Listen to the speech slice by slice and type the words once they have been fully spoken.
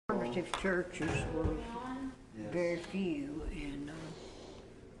Baptist churches were very few in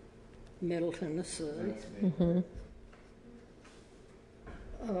Middle Tennessee. Mm-hmm.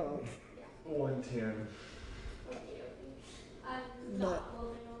 110. But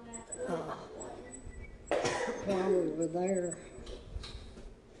while we were there,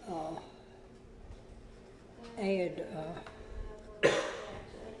 Ed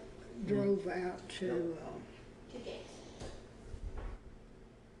drove out to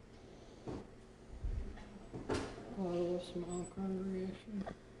what was small congregation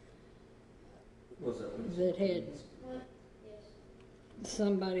that had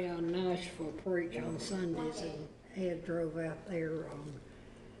somebody out of Nashville preach on Sundays, and Ed drove out there.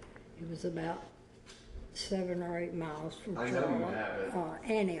 It was about 7 or 8 miles from I know you Charlotte, have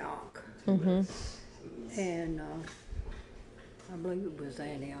it. Antioch, Mm-hmm. and I believe it was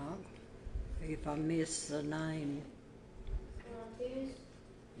Antioch. If I miss the name,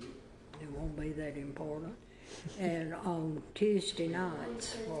 it won't be that important. And on Tuesday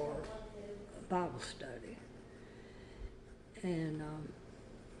nights for Bible study. And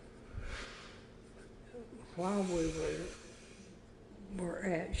while we were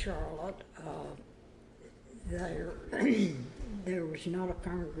at Charlotte, there was not a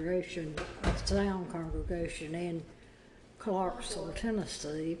congregation, a sound congregation in Clarksville,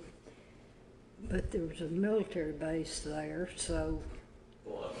 Tennessee, but there was a military base there, so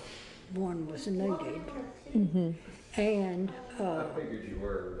one was needed. Mm-hmm. And I figured you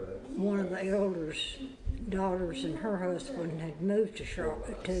were, but one of the elders' daughters and her husband had moved to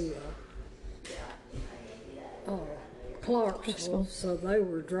Charlotte, to Clarksville, so they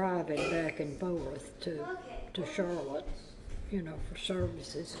were driving back and forth to Charlotte, for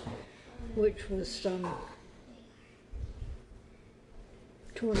services, which was some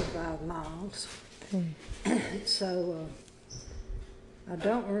 25 miles. So I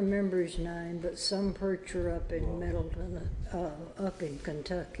don't remember his name, but some preacher up in Middleton, up in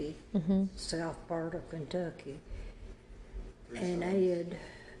Kentucky, Mm-hmm. south part of Kentucky, and Ed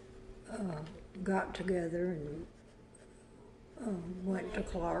got together and went to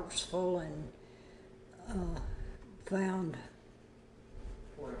Clarksville and found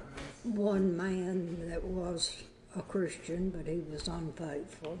one man that was a Christian, but he was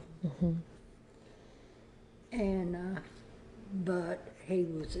unfaithful. Mm-hmm. And but he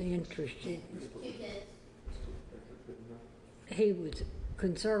was interested. He was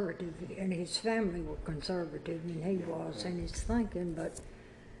conservative, and his family were conservative, and he was in his thinking, but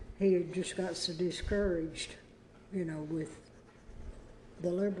he had just got so discouraged, with the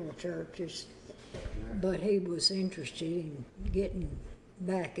liberal churches. But he was interested in getting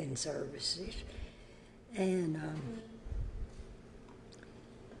back in services. And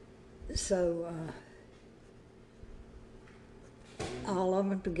so all of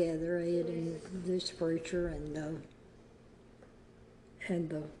them together, Ed and this preacher and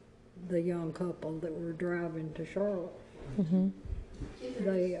the young couple that were driving to Charlotte, Mm-hmm.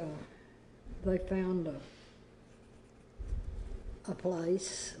 they found a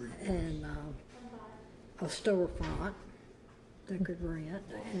place and a storefront they could rent,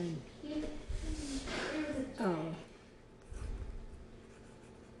 and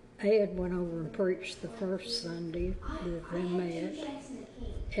Ed went over and preached the first Sunday that they met,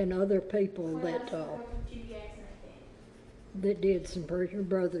 and other people that did some preaching.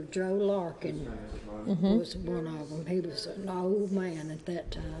 Brother Joe Larkin Mm-hmm. was one of them. He was an old man at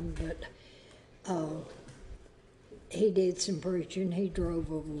that time, but he did some preaching. He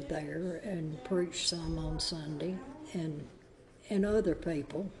drove over there and preached some on Sunday, and other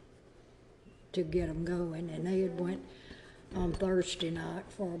people to get them going. And Ed went on Thursday night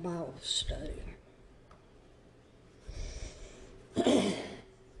for a Bible study.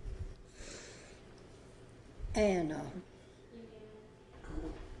 And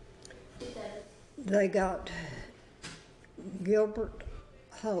they got Gilbert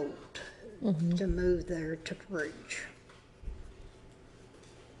Holt Mm-hmm. to move there to preach.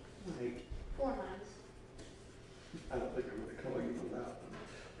 4 months. I don't think I'm going to call you on that one.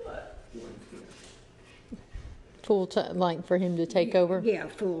 But Full time, like for him to take over. Yeah,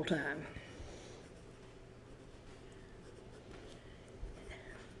 full time.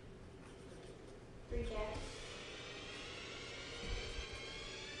 Three Jack.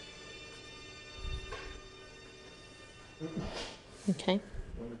 Okay.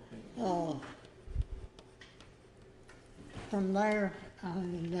 From there,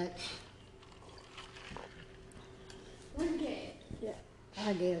 that's, One day.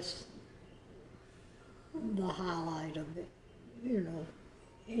 I guess, the highlight of it,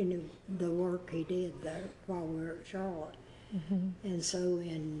 the work he did there while we were at Charlotte. And so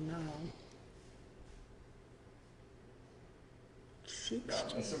in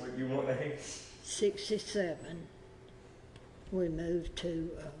 67, we moved to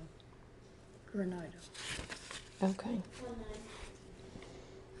Grenada Okay.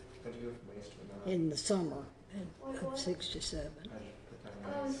 19. in the summer of 67.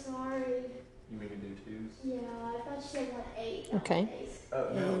 Oh, sorry. You mean to do twos? Yeah, I thought you said 1-8. Okay.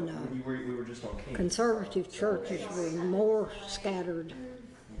 And, we were just on King. Conservative churches were more scattered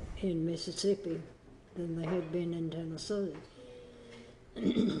in Mississippi than they had been in Tennessee.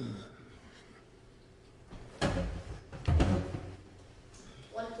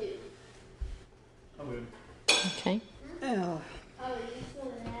 1-2. I moved. Okay. Uh, Oh, you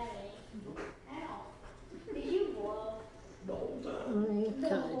still didn't have any. Ow. Did you blow? The whole time. The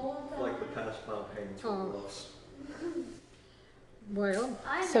okay. whole time? Like the past 5 payments Oh. were lost. Well,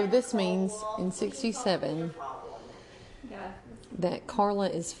 I So had this a means problem. in 67 that Carla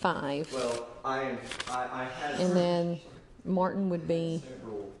is 5, Well, I had and then Martin would be,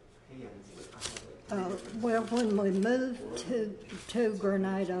 several hands, but I had like well, when we moved to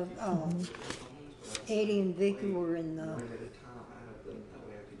Grenada, Eddie and Vicky were in the, one at a time out of them. That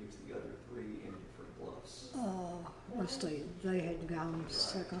way I could use the other 3 in different bluffs. let's see, they had gone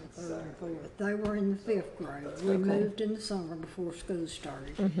second, third, and fourth. They were in the 5th grade. We Okay. moved in the summer before school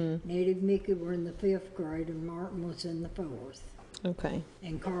started. And Eddie and Vicky were in the 5th grade, and Martin was in the 4th. okay,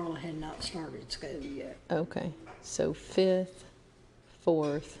 And Carla had not started school yet. okay. So 5th,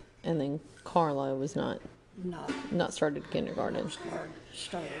 4th, and then Carla was not started kindergarten.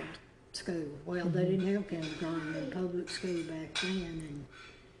 Started school. Well, they didn't have kindergarten in public school back then, and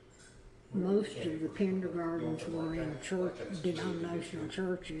most of the kindergartens were in church, denominational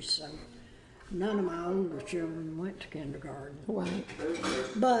churches, so none of my older children went to kindergarten. Right,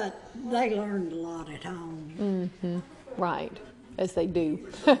 But they learned a lot at home. right, as they do.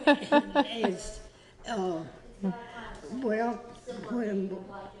 As, well,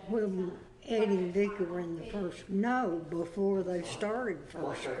 when Eddie and Vicky were in the before they started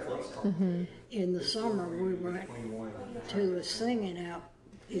first grade. In the summer, we went to a singing out,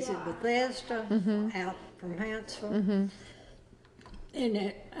 is it Bethesda, out from Huntsville?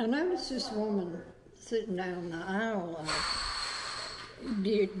 And I noticed this woman sitting down the aisle.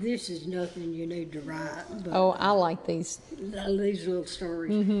 This is nothing you need to write, but Oh, I like these. these little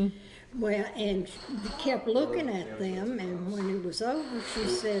stories. Well, and she kept looking at them, and when it was over, she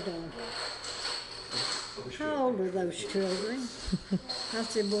said, how old are those children? I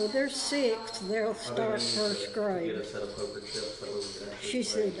said, well, they're 6. They'll start first Get grade. a set of poker chips that we could actually She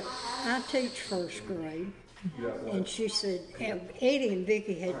said, I teach first grade. You got one. And she said, Eddie and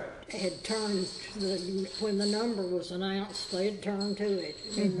Vicky had turned, when the number was announced, they had turned to it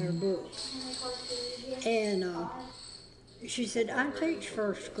in their book. And she said, I teach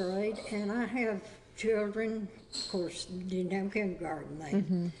first grade, and I have children, of course, didn't have kindergarten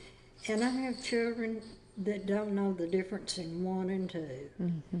then, and I have children that don't know the difference in 1 and 2.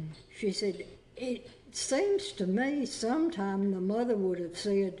 She said, it seems to me sometime the mother would have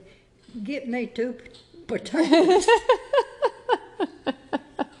said, get me 2 potatoes.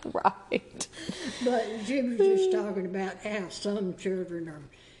 Right. But she was just talking about how some children are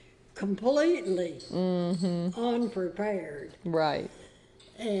completely unprepared. Right.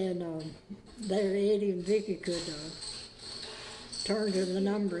 And there Eddie and Vicky could turn to the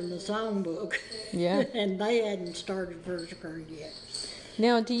number in the songbook. Yeah. And they hadn't started first grade yet.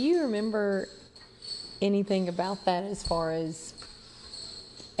 Now, do you remember anything about that as far as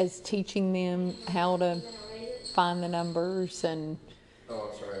teaching them how to find the numbers and Oh,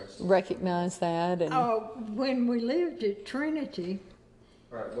 I'm sorry. recognize that? And When we lived at Trinity,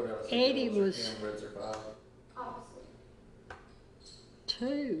 All right, what else? Eddie Yellows are was- 10, reds are 5. Opposite.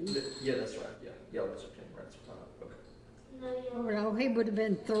 2. Yeah, that's right. Yeah, yellows are 10, reds are 5. Okay. No, you Well, he would have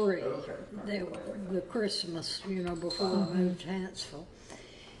been 3. Okay. The Christmas, before we moved to Huntsville.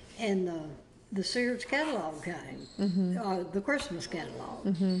 And the Sears catalog came, the Christmas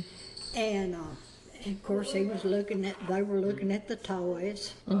catalog. And of course, they were looking at the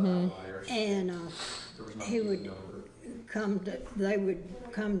toys. And he would they would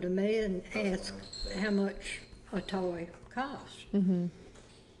come to me and ask how much a toy cost.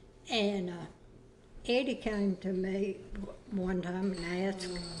 And Eddie came to me one time and asked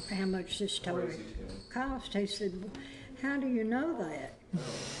how much this toy cost. He said, well, how do you know that?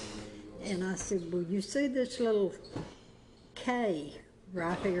 And I said, well, you see this little K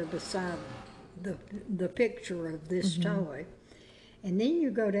right here beside the picture of this toy. And then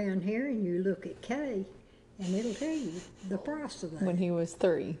you go down here and you look at K, and it'll tell you the price of that. when he was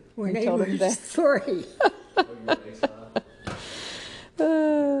 3, When you he told was him that. 3.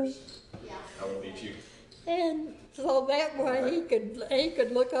 I will beat you. And so that way he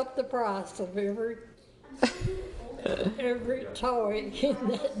could look up the price of every toy in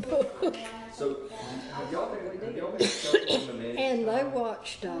that book. So, have y'all been shuffling them in? And they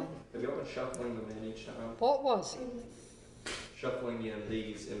watched, Have y'all been shuffling them in each time? what was it? Shuffling in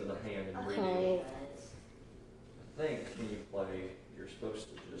these into the hand and reading. Oh, I think when you play, you're supposed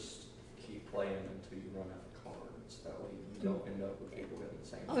to just keep playing until you run out of cards. That way you don't end up with people getting the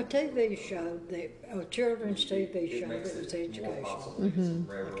same. a TV show, a children's TV show makes that was it more educational. possible to get some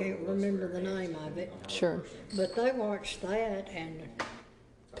rarer, I can't less remember rare the games name of depending it. on how Sure. the person- But they watched that and,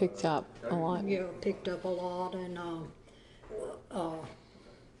 Picked up a lot. you know, picked up a lot and,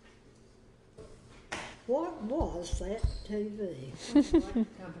 what was that TV?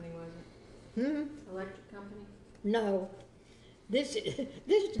 Electric company, was it? Hmm? Electric company? No. This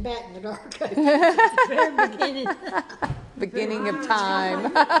is back in the dark ages, the very beginning, Beginning of time.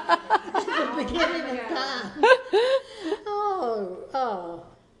 the beginning of time. Oh,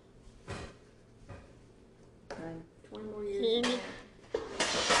 20 more years. and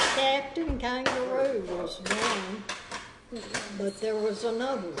Captain Kangaroo was one, but there was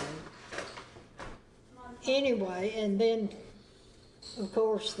another one. Anyway, and then, of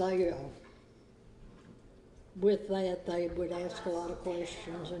course, with that, they would ask a lot of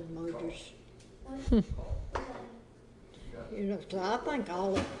questions and we just, you know, so I think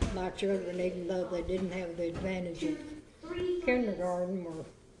all of my children, even though they didn't have the advantage of kindergarten,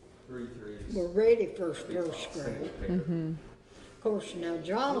 were ready for first grade. Of course, now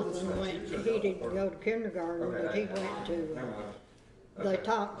Jonathan he didn't go to kindergarten, but he went to, they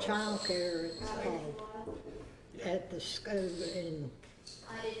taught childcare at the school in Is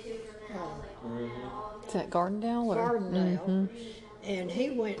that Gardendale? Or? Gardendale. And he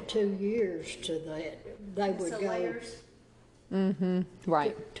went 2 years to that. They would go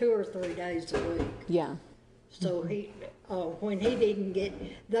Right. 2 or 3 days a week. Yeah. So when he didn't get,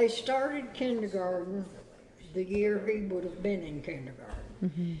 they started kindergarten the year he would have been in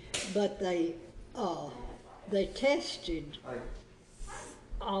kindergarten. But they tested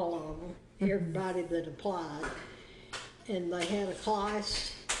all of them, everybody that applied, and they had a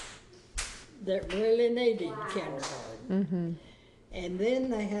class that really needed kindergarten. And then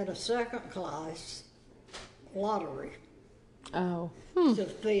they had a second class lottery Oh. to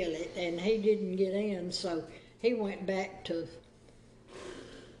fill it, and he didn't get in, so he went back to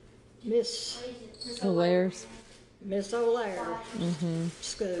Miss Hilaire's. O'Leary's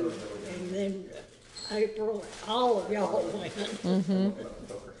school, and then April, all of y'all went.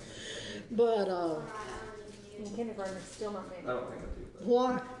 But And kindergarten is still not I mandatory. don't think I do that.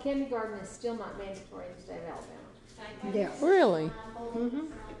 what? Kindergarten is still not mandatory in the state of Alabama. Yeah. Really?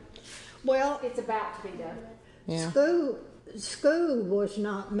 Well, It's about to be done. Yeah. school was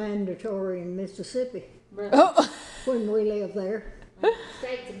not mandatory in Mississippi Really. Oh. when we lived there. The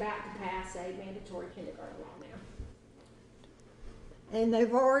state's about to pass a mandatory kindergarten law now. And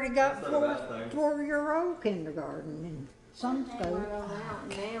they've already got That's not a bad thing. 4-year-old kindergarten in some schools. Well,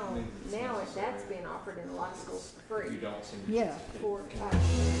 now that's being offered in a lot of schools for You free don't seem. Yeah. for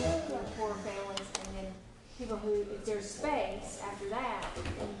poor families, and then people who, if there's space after that,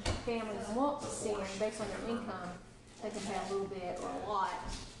 and families want to send based on their income, they can pay a little bit or a lot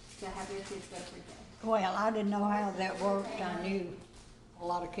to have their kids go to pre-K. Well, I didn't know how that worked. I knew a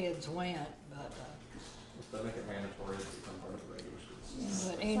lot of kids went, but If they make it mandatory, it's become part of the regular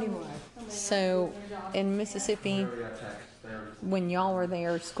schools. anyway. So, in Mississippi, Whenever you have tax, there. when y'all were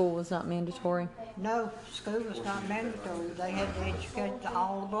there, school was not mandatory. No, school was not mandatory. They had to educate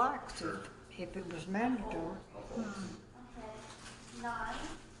all the blacks if it was mandatory. 9,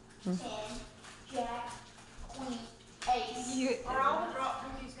 10, Jack, Queen, Ace. You, Are all the drop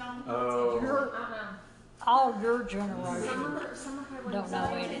cookies gone? Oh. all your generation Some of her don't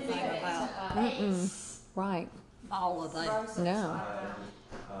know anything about Right. all of that. No.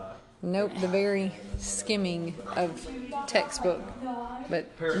 Nope. The very skimming of textbook, but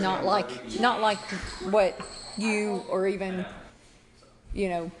not like what you or even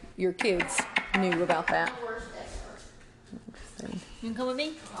your kids knew about that. You can come with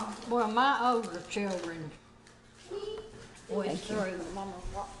me? Well, my older children went through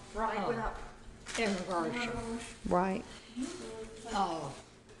immigration. Right.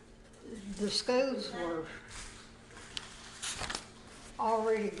 The schools were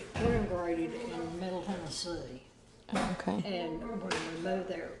already integrated in Middle Tennessee, Okay. and when we moved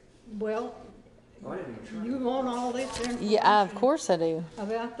there, well, I didn't even try. you want all this information Yeah, of course I do.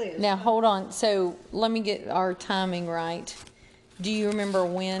 about this? Now hold on. So let me get our timing right. Do you remember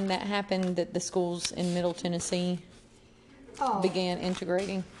when that happened? That the schools in Middle Tennessee Oh. began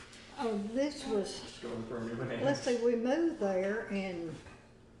integrating? Oh, this was, Just going for a new name. let's see, we moved there in,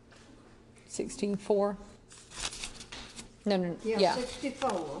 16-4? No, yeah, yeah. 64.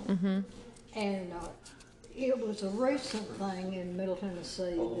 Mm-hmm. And, it was a recent thing in Middle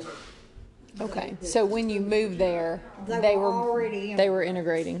Tennessee that. Okay, that- so when you moved there, They were already they were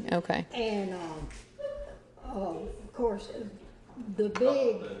integrating. Okay. And, of course, the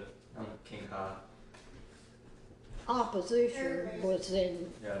big I'm King High. opposition was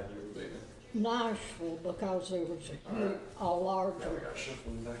in Yeah, you were big. Nashville because there was a larger Yeah, we got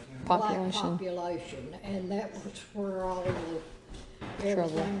shuffling back in. black Population. population, and that was where all the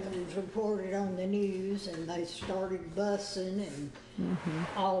Trouble. everything was reported on the news, and they started busing and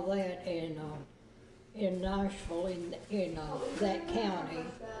all that, and in Nashville, in that county,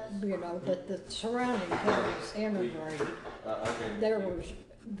 you know, but the surrounding counties integrated. Okay. There was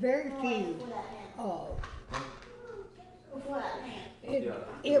very few.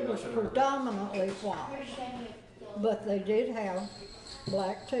 It was predominantly white, but they did have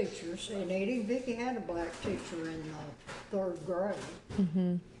black teachers, and Eddie and Vicky had a black teacher in the 3rd grade,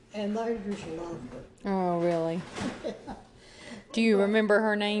 and they just loved her. Oh, really? Do you remember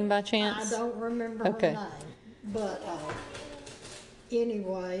her name by I chance? don't remember Okay. her name, but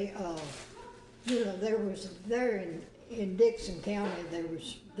anyway, you know, there in Dixon County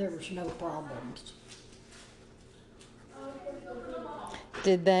there was no problems.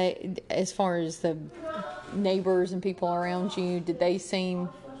 Did they, as far as the neighbors and people around you, did they seem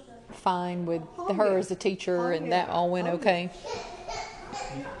fine with Oh, her yeah. as a teacher, Oh, and that yeah. all went Oh, yeah. okay?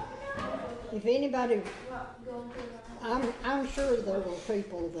 If anybody, I'm sure there were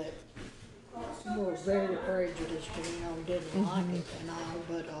people that were very prejudiced and, you know, didn't like it and all,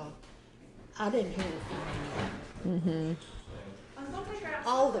 but I didn't hear from anyone.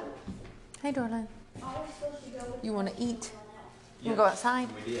 All the, Hey, darling. You want to eat? You go outside?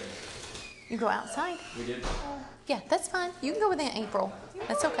 We did. You go outside? We did. Yeah, that's fine. You can go with Aunt April.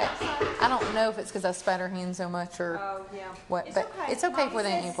 That's okay. I don't know if it's because I spat her hand so much or Oh, yeah. what, but it's okay Mommy with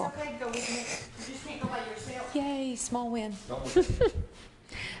Aunt says April. It's okay to go with me. You just can't go by yourself. Yay, small win. Don't look.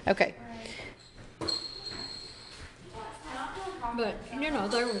 Okay. but, you know,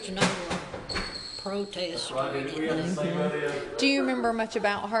 there was no protest or anything. Do you remember much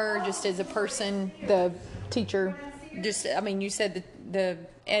about her just as a person, the teacher? Just, I mean, you said that the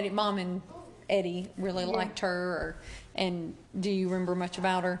Eddie, Mom and Eddie really liked her, and do you remember much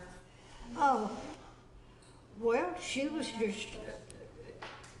about her? Oh, well, she was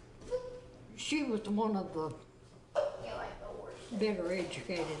one of the better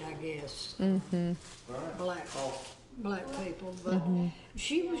educated, I guess. Black people, but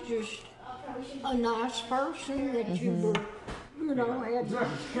she was just a nice person that you were, you know, had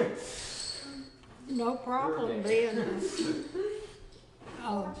no problem being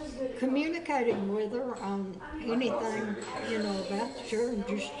communicating with her on anything, you know, about the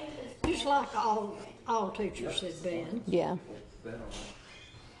church, just like all teachers had been. Yeah. Bet on it.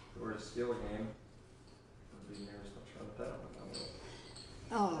 If we're a skill game, we'd be nearest much fun with that one.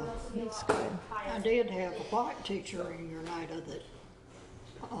 That's good. I did have a white teacher in Grenada that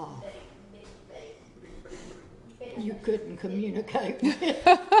you couldn't communicate with.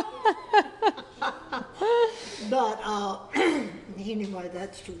 But anyway,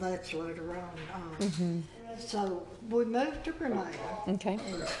 that's later on. So we moved to Grenada, Okay.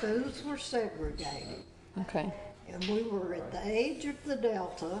 and schools were segregated. Okay. And we were at the age of the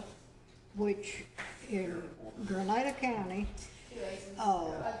Delta, which in Grenada County,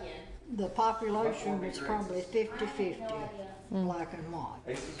 the population was probably 50-50, black and white.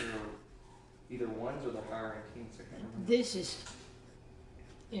 Aces are either ones or the higher rankings. I can't remember. This is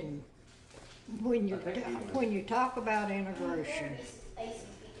when you talk about integration,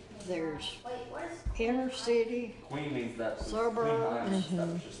 there's inner city, Queen means that. Suburb. Queen High, that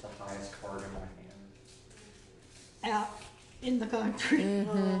was just the highest card in my hand. out in the country.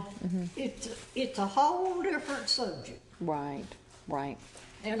 It's a whole different subject, Right. Right.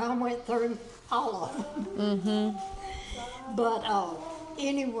 and I went through all of them. But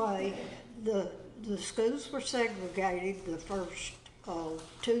anyway, the schools were segregated the first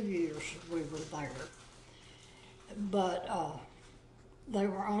 2 years we were there, but they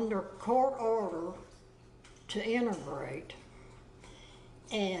were under court order to integrate,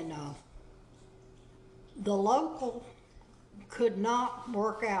 and the local could not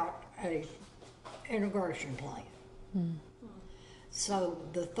work out a integration plan. So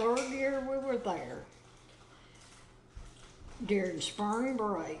the 3rd year we were there, during spring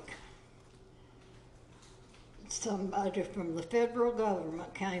break, somebody from the federal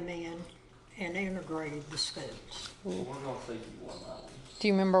government came in and integrated the schools. We're gonna say you won that one. Do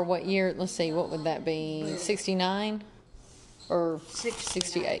you remember what year? Let's see, what would that be? 69 or 69.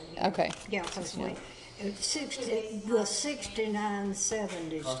 68? Okay. Yeah, because it's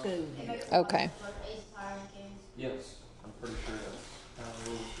 69-70 school year. Okay. Yes, I'm pretty sure that's how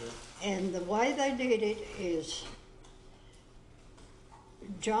the rules go. And the way they did it is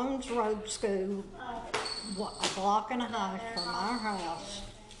Jones Road School, a block and a half from our house,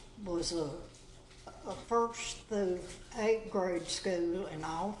 was a first through 8th grade school, and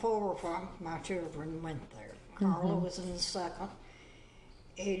all 4 of my children went there. Carla was in the 2nd,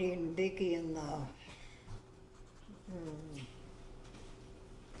 Eddie and Vicky in the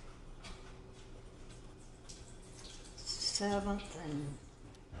 7th, and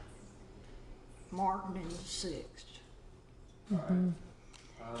Martin in the 6th.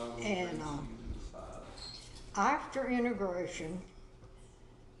 And after integration,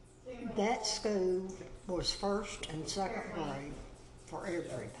 that school was 1st and 2nd grade for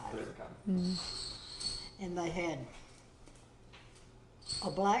everybody. And they had a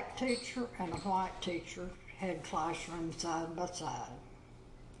black teacher and a white teacher, had classrooms side by side.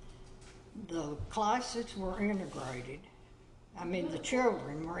 The classes were integrated. I mean, the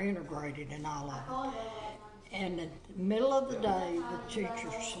children were integrated in all of them. And in the middle of the day, the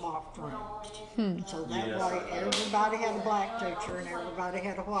teachers swapped rooms. So that way, everybody had a black teacher and everybody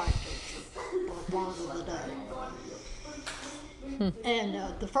had a white teacher for part of the day.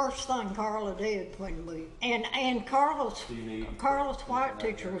 And the first thing Carla did when we, and Carla's white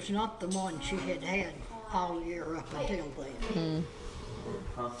teacher was not the one she had had all year up until then.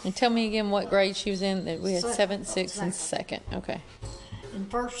 And tell me again what grade she was in. That we had 7th, 6th, and Second. 2nd. Okay. And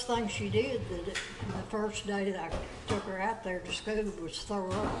first thing she did, the first day that I took her out there to school, was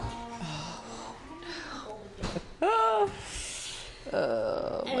throw up. Oh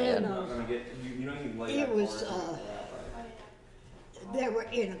man. And I'm gonna get, you don't even lay it that was, card. there were,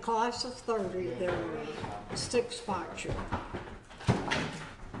 in a class of 30, there were 6 white children.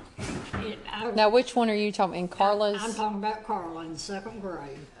 Now, which one are you talking? In Carla's? I'm talking about Carla in 2nd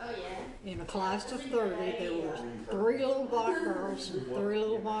grade. Oh, yeah. In a class of 30, there were 3 little white girls and 3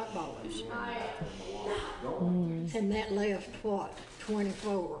 little white boys. And that left, what,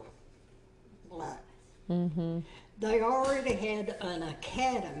 24 black. They already had an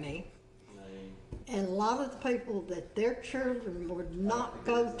academy, and a lot of the people that their children would not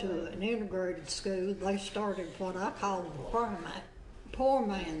go to an integrated school, they started what I call the poor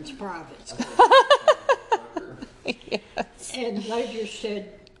man's private school. Yes. And they just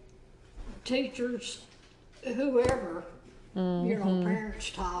said, teachers, whoever, you know,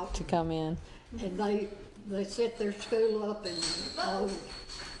 parents taught, To come in. and they set their school up in an old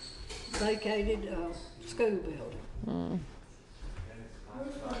vacated school building.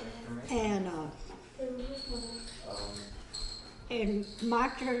 And my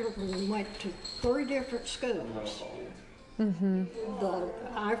children went to 3 different schools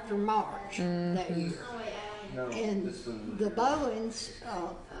after March that year. And the Bowens,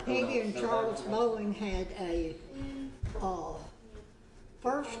 Peggy and Charles Bowen had a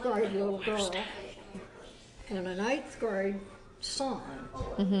 1st grade little girl and an 8th grade son.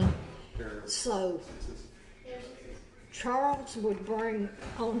 So Charles would bring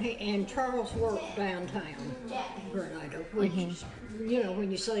on, and Charles worked downtown Grenada, which is, you know,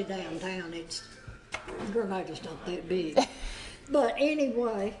 when you say downtown, it's, Grenada's not that big. But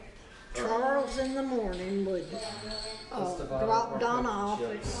anyway, Charles in the morning would drop Donna off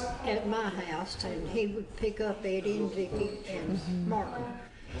at my house, and he would pick up Eddie and Vicky and Martin.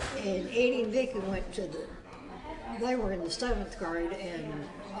 And Eddie and Vicky went to they were in the 7th grade, and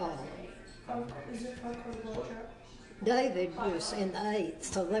David was in the 8th,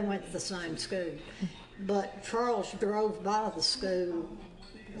 so they went to the same school. But Charles drove by the school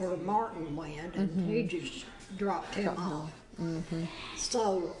where Martin went, and he just dropped him off.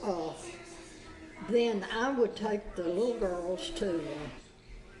 So then I would take the little girls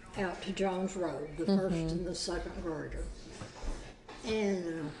out to Jones Road, the 1st and the 2nd grader.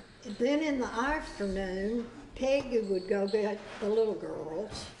 And then in the afternoon, Peggy would go get the little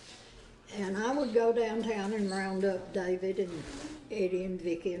girls, and I would go downtown and round up David and Eddie and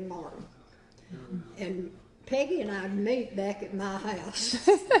Vicky and Martin. And Peggy and I'd meet back at my house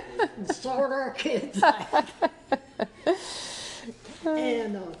and sort our kids out.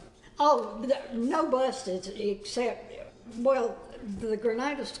 And, no buses except, well, the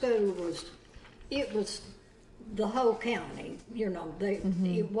Grenada school was the whole county, you know,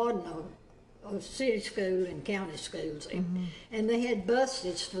 it wasn't a city school and county schools. And they had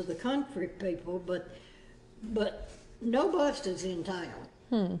buses for the country people, but no buses in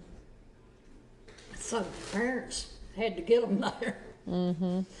town. So parents had to get them there.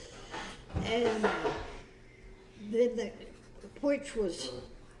 Mm-hmm. And then which was,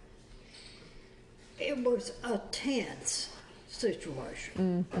 it was a tense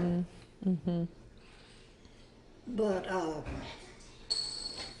situation. Mm-hmm. Mm-hmm. But,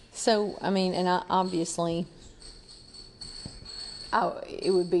 So, I mean, and obviously,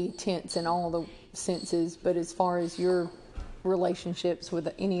 it would be tense in all the senses, but as far as your relationships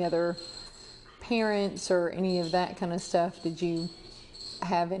with any other parents or any of that kind of stuff, did you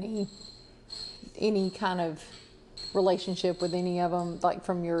have any kind of relationship with any of them, like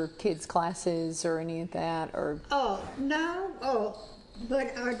from your kids' classes or any of that, or? no,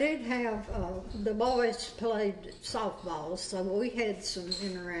 but I did have, the boys played softball, so we had some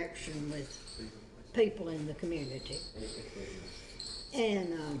interaction with people in the community.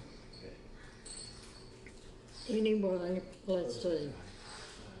 And anyway, let's see.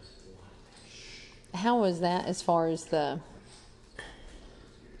 How was that as far as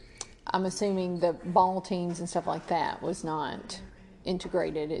I'm assuming the ball teams and stuff like that was not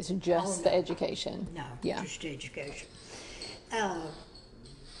integrated, it's just the education? No, Yeah. just education.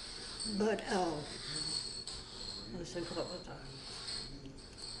 But, let's see, what was I?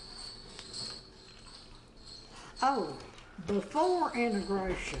 Oh, before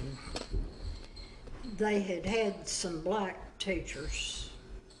integration, they had some black teachers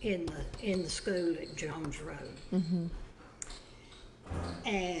in the school at Jones Road. Mm-hmm.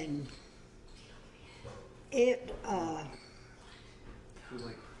 And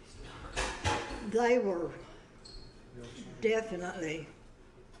they were definitely,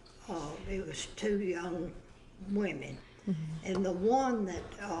 it was two young women. Mm-hmm. And the one that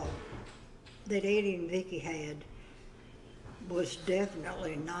Eddie and Vicky had was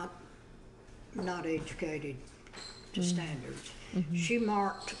definitely not educated to standards. Mm-hmm. She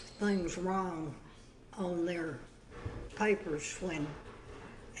marked things wrong on their papers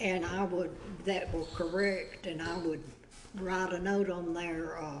and that were correct, and I would write a note on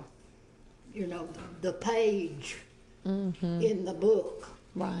there, the page in the book.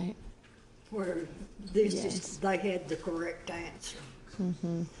 Right. Where they had the correct answer.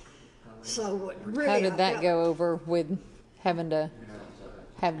 Mm-hmm. So really, how did that go over with having to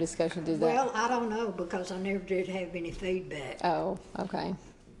have discussions? Well, I don't know, because I never did have any feedback. Oh, okay.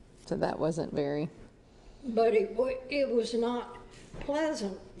 So that wasn't very. But it was not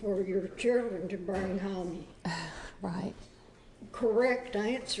pleasant for your children to bring home right. correct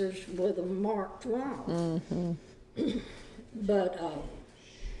answers with them marked wrong. Mm-hmm. But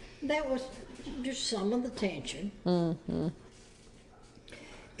that was just some of the tension. Mm-hmm.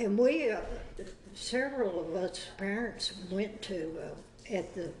 And we, several of us parents went to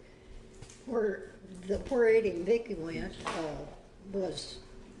where Eddie and Vicky went was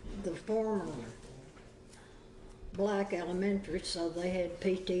the former black elementary, so they had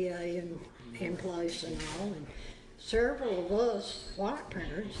PTA in place and all. And several of us white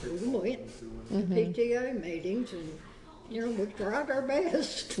parents, we went to PTA meetings, and we tried our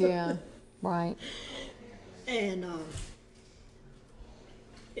best. Yeah, right. And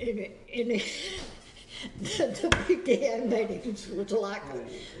the PTA meetings was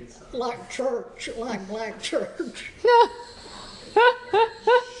like church, like black church.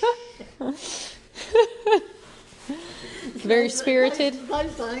 Very spirited. They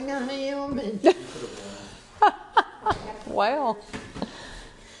sang a hymn, and wow.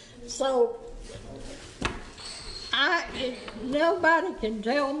 So nobody can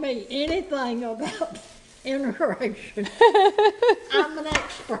tell me anything about integration. I'm an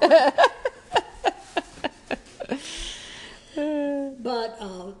expert. But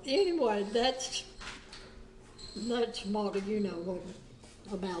anyway, that's what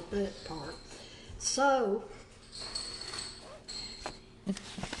about that part. So,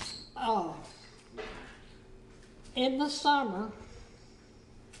 in the summer,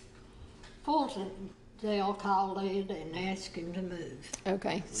 Fultondale called Ed and asked him to move.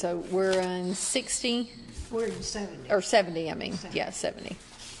 Okay, so we're in 60? We're in 70. Or 70, I mean. 70. Yeah, 70.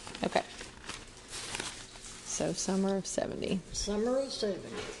 Okay. So summer of 70. Summer of 70.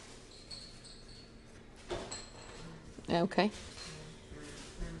 Okay.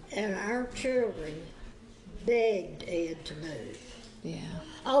 And our children begged Ed to move. Yeah.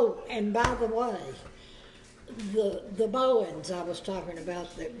 Oh, and by the way, the Bowens I was talking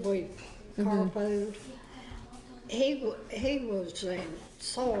about that we carpooed, he was in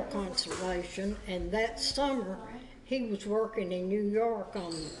soil conservation, and that summer he was working in New York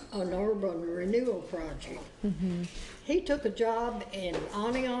on an urban renewal project. Mm-hmm. He took a job in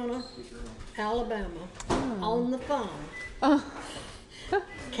Oneonta, Alabama, on the phone.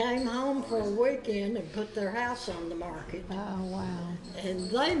 came home for a weekend and put their house on the market. Oh, wow. And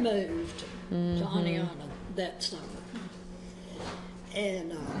they moved to Aniana that summer.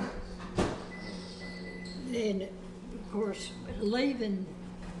 And of course, leaving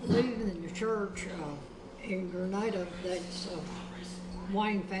the church in Grenada, that's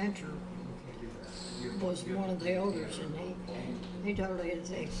Wayne Fancher was one of the elders, and he told us,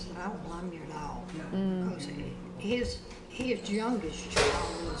 he said, I don't blame you at all, because his youngest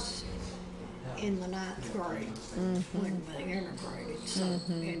child was in the 9th grade when they integrated, so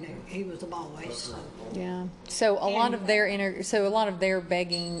and he was a boy, so Yeah. So a lot of their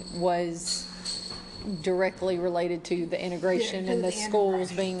begging was directly related to the integration Yeah, and to the the schools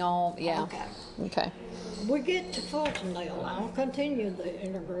integration. being all, yeah. Okay. Okay. We get to Fultondale. I'll continue the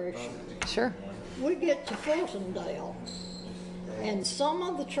integration. Sure. We get to Fultondale, and some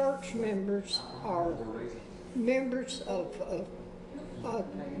of the church members are members of a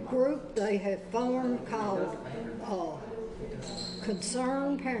group they have formed called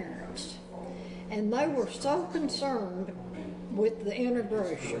Concerned Parents. And they were so concerned with the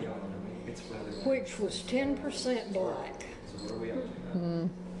integration, which was 10% black.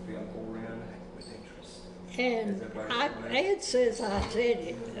 And Ed says I said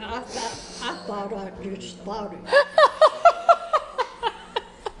it. I thought I just thought it.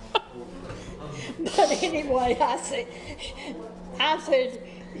 But anyway, I said,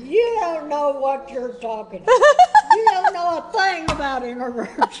 you don't know what you're talking about. You don't know a thing about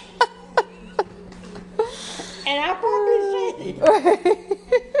integration. And I probably said it.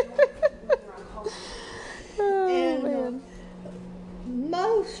 And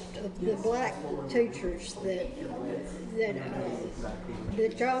most of the black teachers that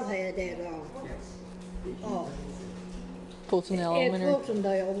y'all had at Fulton at Elementary.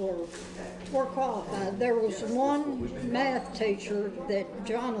 Fultondale were qualified. There was one math teacher that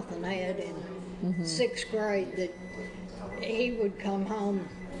Jonathan had in 6th grade that he would come home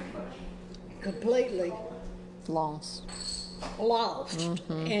completely Lost. lost,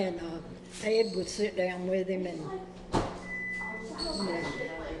 and Ed would sit down with him and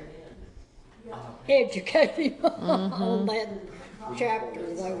educate him on that chapter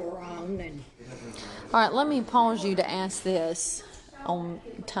they were on. And All right, let me pause you to ask this on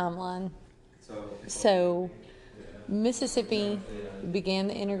timeline. So, Mississippi began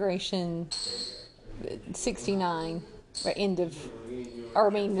the integration 69, or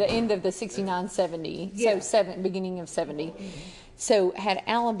the end of the 69, 70. Yeah. So beginning of 70. So had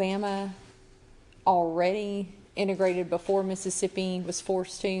Alabama already integrated before Mississippi was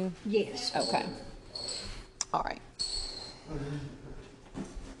forced to? yes, Okay. All right.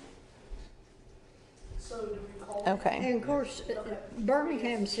 Okay. and of course,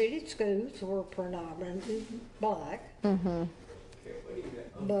 Birmingham City schools were predominantly black,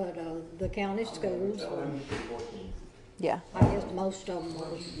 but the county schools were, Yeah. I guess most of them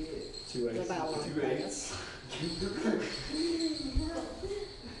were about like that.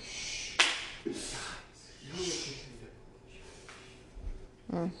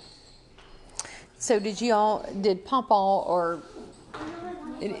 So did Papa or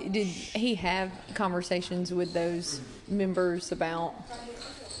did he have conversations with those members about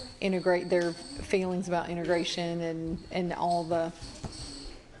their feelings about integration and all the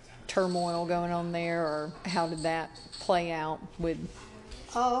turmoil going on there, or how did that play out with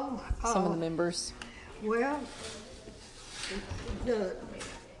some of the members? Well,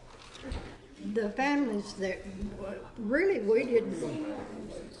 the families that really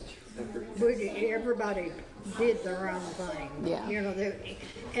everybody did their own thing. Yeah. You know,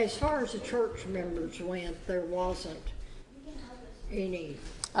 as far as the church members went, there wasn't any.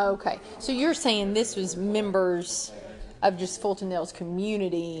 Okay, so you're saying this was members of just Fultondale's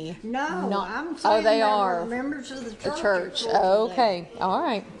community? No, I'm Oh, saying they they are were members of the the church. church. at Fultondale. Okay, all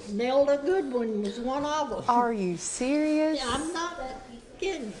right. Nelda Goodwin was one of them. Are you serious? I'm not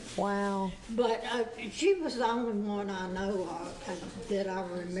kidding. Wow. But she was the only one I know that I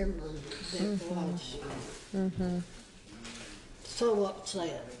remember that was so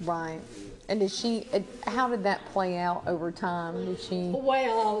upset. Right. And did she? How did that play out over time? Did she?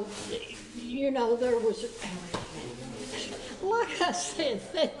 Well, you know, there was, like I said,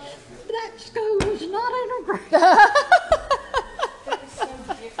 that school was not integrated.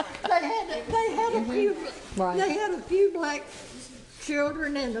 They had a few. Right. They had a few black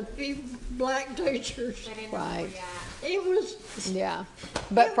children and a few black teachers. Right. It was, Yeah.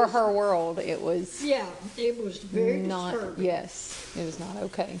 But for her world, it was yeah, it was very not. disturbing. Yes, it was not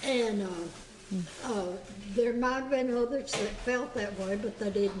okay. And there might have been others that felt that way, but they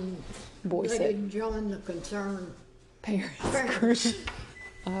didn't. Voice they it. didn't join the concern. Parents. Parents.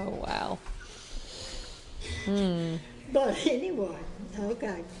 Oh, wow. But anyway,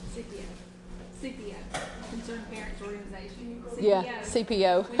 okay. CPO, Concerned Parents Organization. Yeah,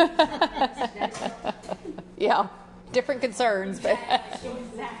 CPO. Yeah, different concerns, but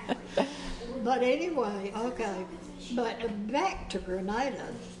Exactly. But anyway, okay. But back to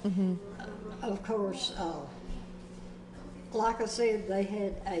Grenada, of course, like I said, they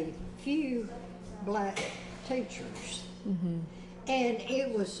had a few black teachers. And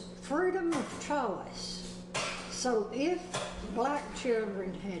it was freedom of choice. So if black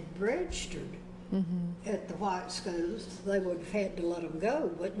children had registered at the white schools, they would have had to let them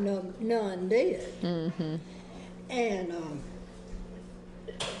go, but none did. And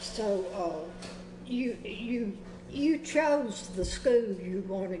so you chose the school you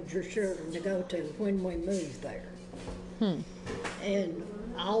wanted your children to go to when we moved there. And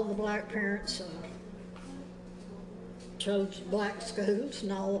all the black parents chose black schools,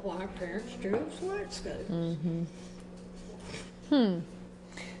 and all the white parents chose white schools.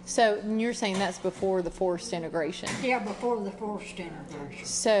 so you're saying that's before the forced integration. Yeah, before the forced integration.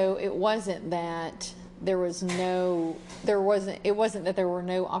 So it wasn't that it wasn't that there were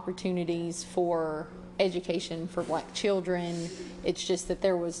no opportunities for education for black children. It's just that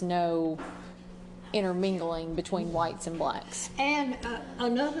there was no intermingling between whites and blacks. And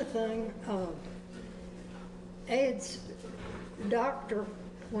another thing, Ed's doctor,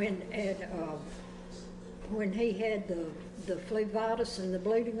 when he had the phlebitis and the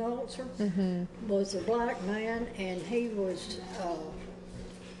bleeding ulcer, was a black man, and he was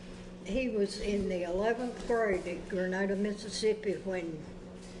in the 11th grade at Grenada, Mississippi when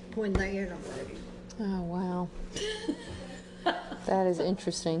they integrated. Oh, wow. That is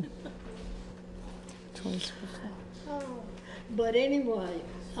interesting. But anyway,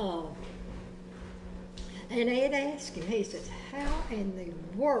 and Ed asked him, he said, how in the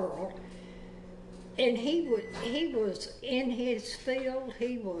world, and he was in his field,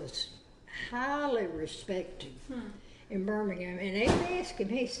 he was highly respected in Birmingham, and Ed asked him,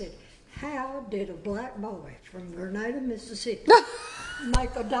 he said, how did a black boy from Grenada, Mississippi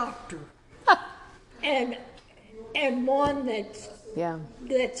make a doctor? and one that's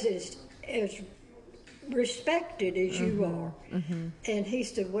as respected as you are. And he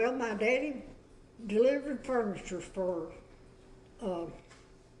said, well, my daddy delivered furniture for a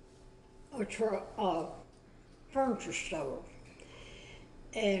furniture store.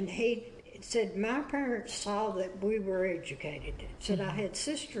 And he said, my parents saw that we were educated. Said, I had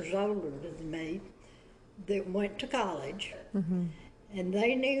sisters older than me that went to college, and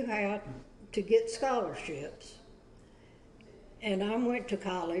they knew how to get scholarships. And I went to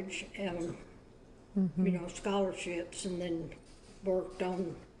college and scholarships, and then worked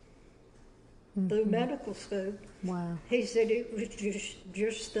on through medical school. Wow. He said it was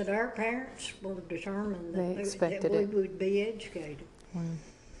just that our parents were determined that we would be educated. Wow.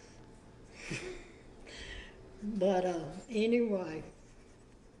 But anyway.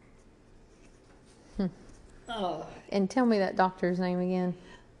 And tell me that doctor's name again.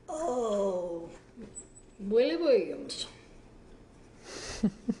 Oh, Willie Williams.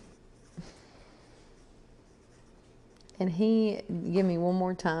 And he, give me one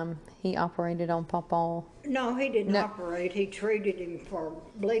more time, he operated on Papa. No, he didn't operate. He treated him for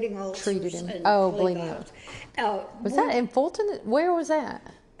bleeding ulcers. Treated him. And Bleeding ulcers. Was that in Fulton? Where was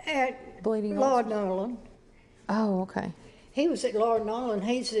that? At Bleeding Lord ulcers? Nolan. Oh, okay. He was at Lord Nolan.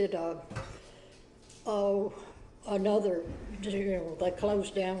 He's at another. They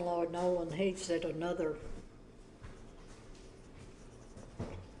closed down Lord Nolan. He's at another.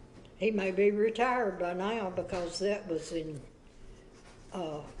 He may be retired by now because that was in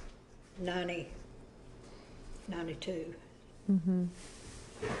 92.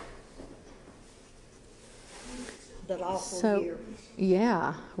 That awful year.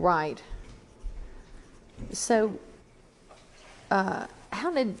 Yeah, right. So, how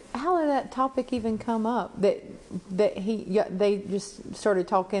did that topic even come up? That they just started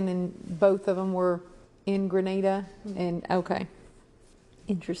talking, and both of them were in Grenada, and okay.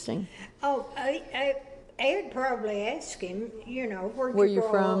 Interesting. Oh, Ed probably asked him, where you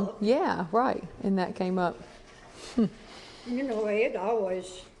from? Up? Yeah, right. And that came up. Ed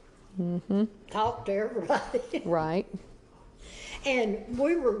always talked to everybody. Right. And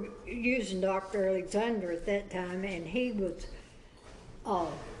we were using Dr. Alexander at that time, and he was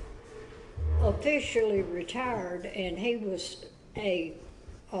officially retired, and he was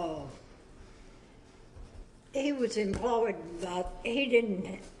employed by, he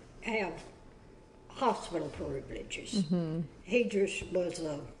didn't have hospital privileges. He just was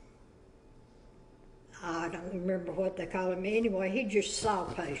I don't remember what they call him. Anyway, he just saw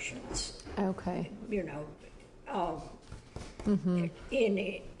patients, Okay. you know, in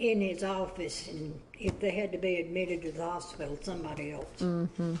his office, and if they had to be admitted to the hospital, somebody else.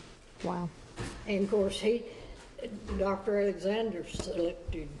 Wow. And of course, Dr. Alexander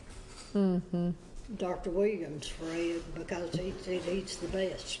selected Dr. Williams for Ed because he said he's the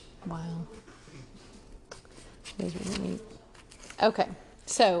best. Wow. That was really neat. Okay.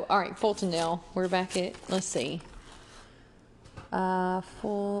 So, all right, Fultondale. We're back at, let's see.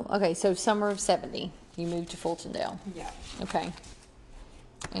 Okay, so summer of 70, you moved to Fultondale. Yeah. Okay.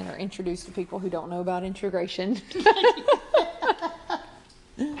 And are introduced to people who don't know about integration.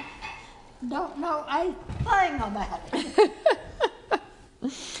 Don't know a thing about it.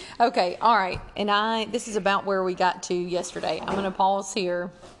 Okay, all right. And this is about where we got to yesterday. I'm going to pause here.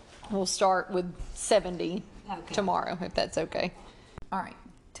 We'll start with 70 tomorrow, if that's okay. All right.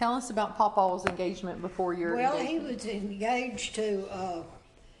 Tell us about Pawpaw's engagement before your Well, engagement. he was engaged to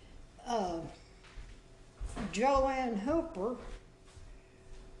Joanne Hooper,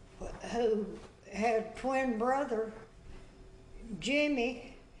 who had twin brother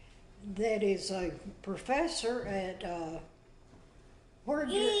Jimmy, that is a professor at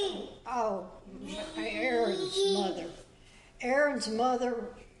Aaron's mother. Aaron's mother.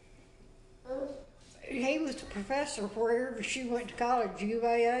 He was a professor wherever she went to college,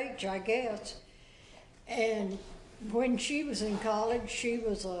 UAH, I guess. And when she was in college, she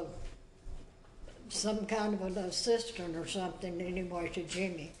was some kind of an assistant or something anyway to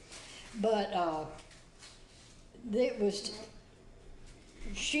Jimmy. But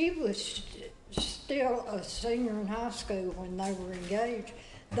she was still a senior in high school when they were engaged.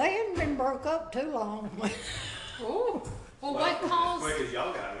 They hadn't been broke up too long. Ooh. Well, what As caused? quick as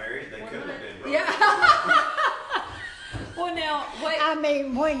y'all got married, they could have been broke. Yeah. Well, now, what? I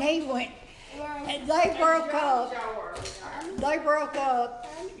mean, when he went, they broke up. They broke up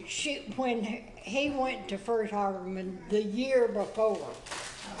when he went to First Hardeman the year before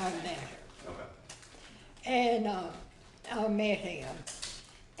I met her. Okay. And I met him.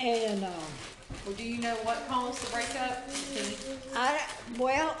 And Well, do you know what caused the breakup? I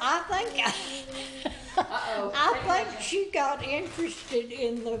think I think she got interested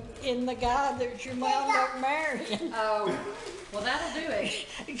in the guy that she wound up marrying. Oh, well, that'll do it.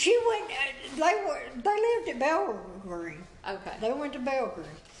 She went. They lived at Belgreen. Okay. They went to Belgreen,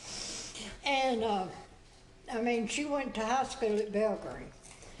 and I mean, she went to high school at Belgreen.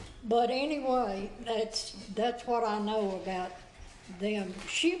 But anyway, that's what I know about them.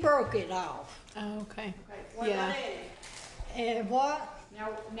 She broke it off. Oh, okay. What Yeah. about Eddie? And what? Now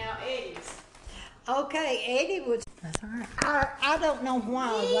Eddie's. Okay, Eddie was. That's all right. I don't know why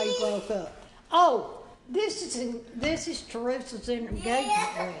they broke up. Oh, this is Teresa's engagement ring.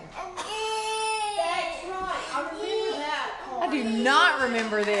 That's right. I remember that. I do not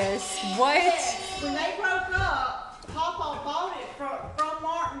remember this. What? When they broke up, Papa bought it from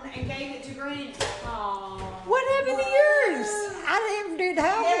Martin and gave it to Granny. What happened to yours? I never did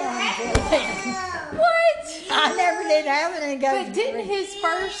have one. What? I never did have an engagement But didn't ring. his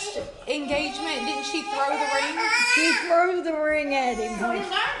first engagement, didn't she throw the ring? She threw the ring at him. So we learned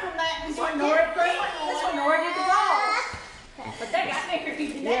from that. That's when Nora did the ball. But they got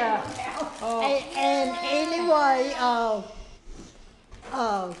married in that one now. And anyway,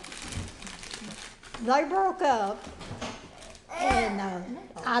 they broke up, and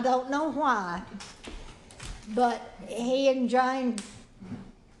I don't know why, but he and Jane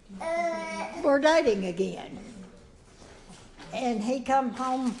were dating again. And he come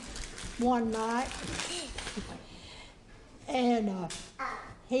home one night, and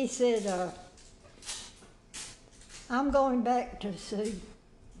he said, I'm going back to see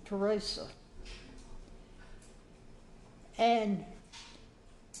Teresa. And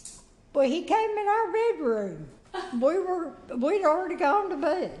well, he came in our bedroom. We'd already gone to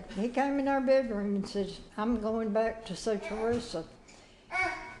bed. He came in our bedroom and said, I'm going back to see Teresa.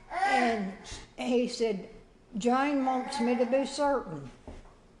 And he said, Jane wants me to be certain.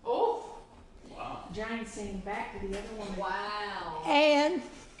 Oh. Wow. Jane sent him back to the other one. Wow. And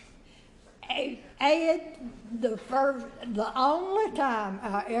Ed, the only time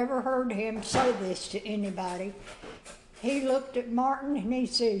I ever heard him say this to anybody, he looked at Martin and he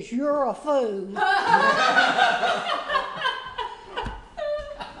says, "You're a fool."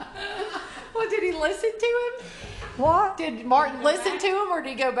 Well, did he listen to him? What? Did Martin listen to him, or did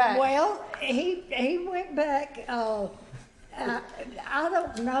he go back? Well, he went back. I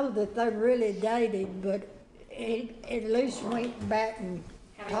don't know that they really dated, but he at least went back and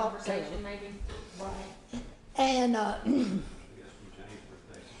Have a talked to conversation, him. maybe. And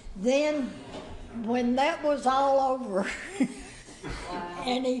then when that was all over,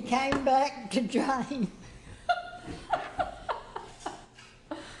 and he came back to Jane,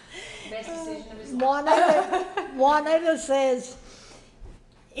 Best decision of his life. Juanita says,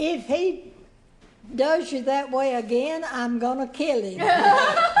 if he does you that way again, I'm gonna kill him.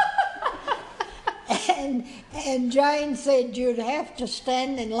 And Jane said you'd have to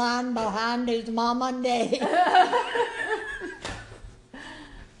stand in line behind his mama and daddy.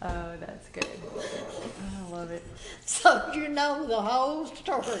 Oh, that's good. I love it. So you know the whole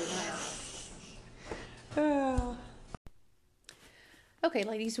story now. Okay,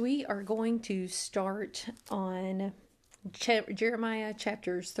 ladies, we are going to start on Jeremiah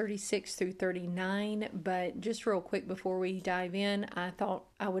chapters 36 through 39, but just real quick before we dive in, I thought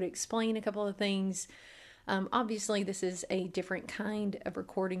I would explain a couple of things. Obviously, this is a different kind of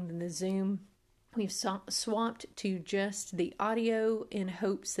recording than the Zoom. We've swapped to just the audio in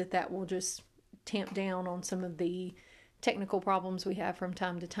hopes that that will just tamp down on some of the technical problems we have from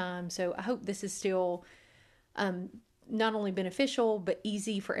time to time. So I hope this is still not only beneficial, but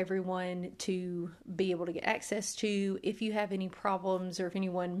easy for everyone to be able to get access to. If you have any problems or if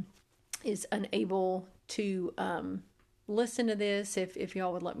anyone is unable to listen to this, if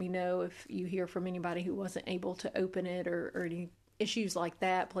y'all would let me know if you hear from anybody who wasn't able to open it or any issues like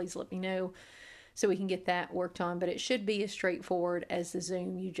that, please let me know so we can get that worked on. But it should be as straightforward as the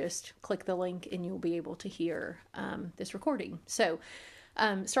Zoom. You just click the link and you'll be able to hear this recording. So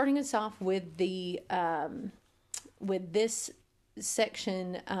starting us off with the with this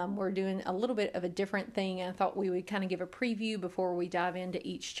section, we're doing a little bit of a different thing. I thought we would kind of give a preview before we dive into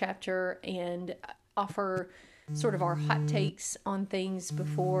each chapter and offer sort of our hot takes on things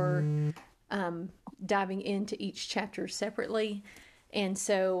before diving into each chapter separately. And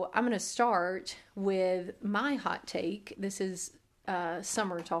so I'm going to start with my hot take. This is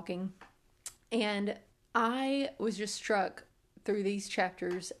Summer talking. And I was just struck through these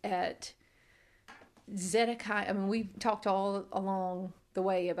chapters at Zedekiah. I mean, we've talked all along the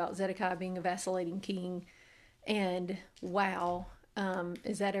way about Zedekiah being a vacillating king. And wow,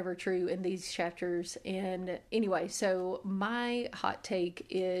 is that ever true in these chapters? And anyway, so my hot take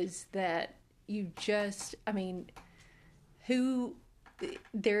is that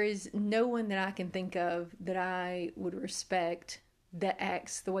there is no one that I can think of that I would respect that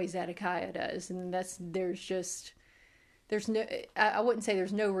acts the way Zedekiah does. And I wouldn't say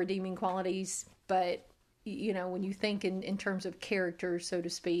there's no redeeming qualities, but you know, when you think in terms of character, so to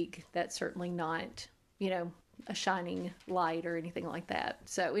speak, that's certainly not, a shining light or anything like that.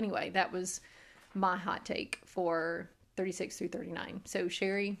 So anyway, that was my hot take for 36 through 39. So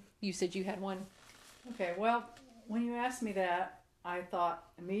Sherry, you said you had one. Okay, well, when you asked me that, I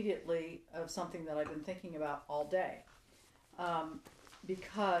thought immediately of something that I've been thinking about all day.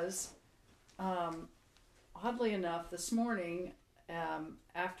 Because, oddly enough, this morning,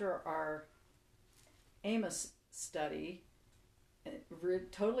 after our Amos study,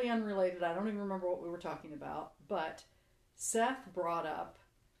 totally unrelated, I don't even remember what we were talking about, but Seth brought up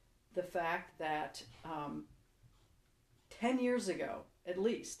the fact that 10 years ago, at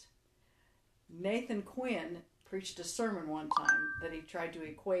least, Nathan Quinn preached a sermon one time that he tried to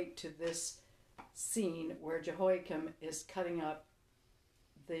equate to this scene where Jehoiakim is cutting up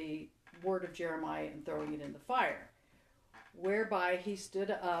the word of Jeremiah and throwing it in the fire, whereby he stood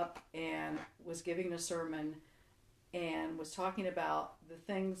up and was giving a sermon and was talking about the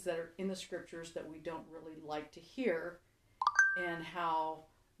things that are in the scriptures that we don't really like to hear, and how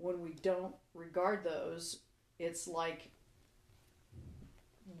when we don't regard those, it's like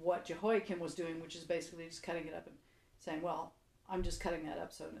what Jehoiakim was doing, which is basically just cutting it up and saying, well, I'm just cutting that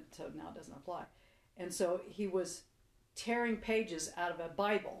up so now it doesn't apply. And so he was tearing pages out of a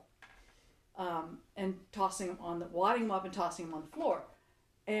Bible and tossing them wadding them up and tossing them on the floor.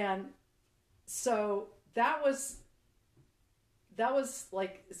 And so that was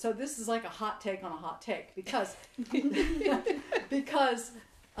like, so this is like a hot take on a hot take, because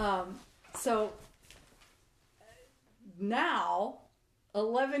so now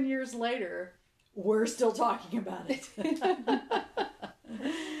 11 years later we're still talking about it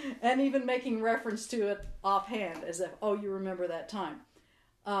and even making reference to it offhand as if, oh, you remember that time.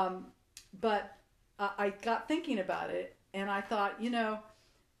 But I got thinking about it, and I thought,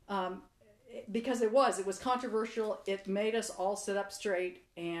 because it was controversial, it made us all sit up straight,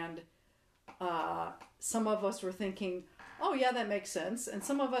 and some of us were thinking, oh yeah, that makes sense, and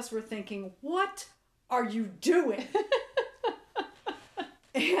some of us were thinking, what are you doing?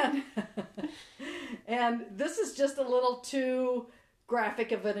 and this is just a little too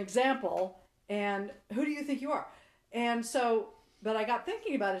graphic of an example, and who do you think you are? And so but I got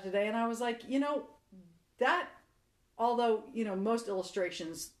thinking about it today, and I was like, that, although, most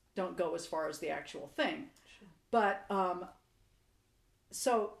illustrations don't go as far as the actual thing. Sure. But,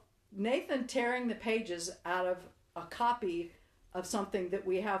 so Nathan tearing the pages out of a copy of something that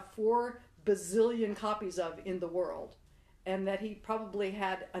we have 4 bazillion copies of in the world, and that he probably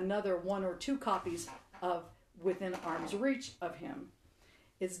had another 1 or 2 copies of within arm's reach of him,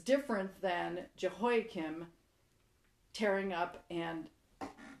 is different than Jehoiakim tearing up and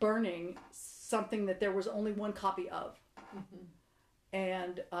burning something that there was only 1 copy of. Mm-hmm.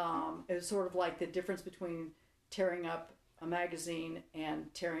 And it was sort of like the difference between tearing up a magazine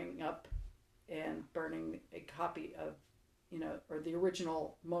and tearing up and burning a copy of, or the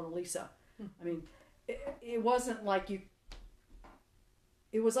original Mona Lisa. I mean, it wasn't like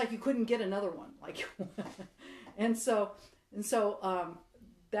it was like you couldn't get another one. Like, and so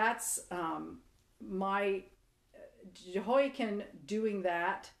that's my Jehoiakim doing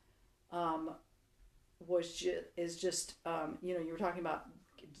that is just you were talking about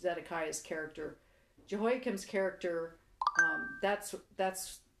Zedekiah's character, Jehoiakim's character. That's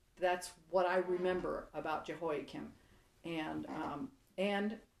what I remember about Jehoiakim, and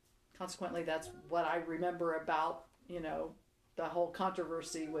consequently that's what I remember about the whole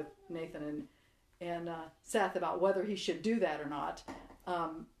controversy with Nathan and Seth about whether he should do that or not.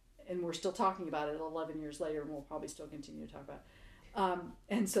 And we're still talking about it 11 years later, and we'll probably still continue to talk about it.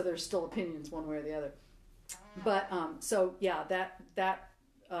 And so there's still opinions one way or the other. But so yeah, that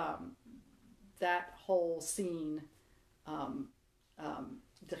whole scene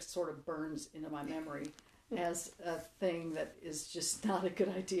just sort of burns into my memory as a thing that is just not a good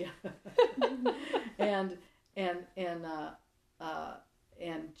idea. and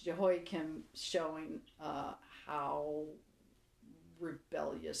Jehoiakim showing how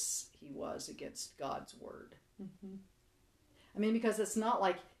rebellious he was against God's word. Mm-hmm. I mean, because it's not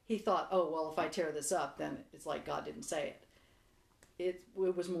like he thought, oh, well, if I tear this up, then it's like God didn't say it. It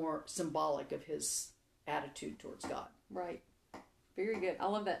was more symbolic of his attitude towards God. Right. Very good. I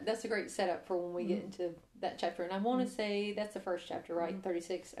love that. That's a great setup for when we get into that chapter. And I want to say that's the first chapter, right?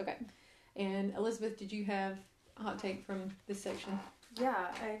 36. Okay. And Elizabeth, did you have a hot take from this section? Yeah,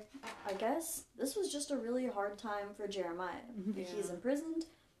 I guess this was just a really hard time for Jeremiah. Yeah. He's imprisoned.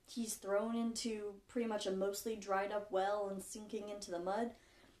 He's thrown into pretty much a mostly dried up well and sinking into the mud.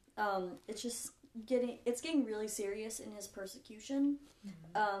 It's just getting really serious in his persecution.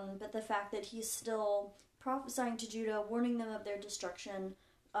 Mm-hmm. But the fact that he's still prophesying to Judah, warning them of their destruction,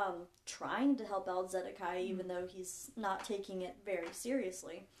 trying to help out Zedekiah, even though he's not taking it very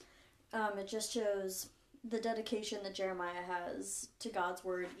seriously. It just shows the dedication that Jeremiah has to God's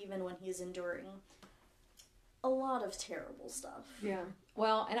word, even when he's enduring a lot of terrible stuff. Yeah.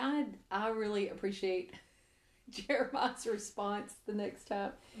 Well, and I really appreciate Jeremiah's response the next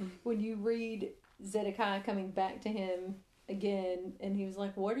time when you read Zedekiah coming back to him again, and he was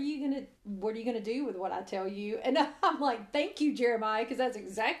like, what are you gonna do with what I tell you? And I'm like, thank you, Jeremiah, because that's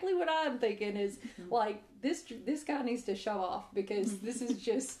exactly what I'm thinking is like, this guy needs to show off, because this is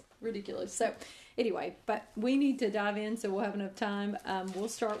just ridiculous. So anyway, but we need to dive in, so we'll have enough time. We'll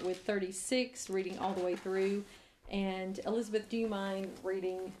start with 36, reading all the way through. And Elizabeth, do you mind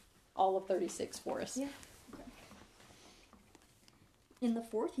reading all of 36 for us? Yeah. Okay. In the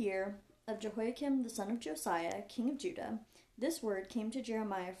 4th year of Jehoiakim the son of Josiah, king of Judah, this word came to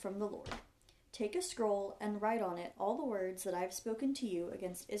Jeremiah from the Lord. Take a scroll and write on it all the words that I have spoken to you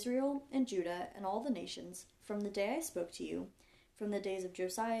against Israel and Judah and all the nations from the day I spoke to you, from the days of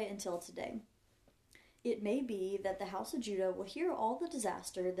Josiah until today. It may be that the house of Judah will hear all the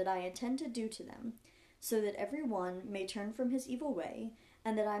disaster that I intend to do to them, so that every one may turn from his evil way,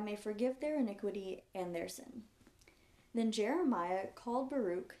 and that I may forgive their iniquity and their sin. Then Jeremiah called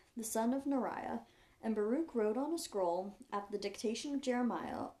Baruch, the son of Neriah, and Baruch wrote on a scroll, at the dictation of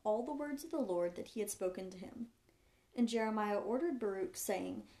Jeremiah, all the words of the Lord that he had spoken to him. And Jeremiah ordered Baruch,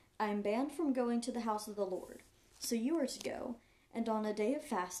 saying, I am banned from going to the house of the Lord, so you are to go, and on a day of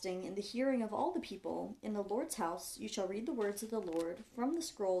fasting, in the hearing of all the people, in the Lord's house, you shall read the words of the Lord from the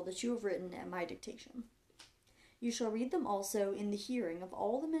scroll that you have written at my dictation. You shall read them also in the hearing of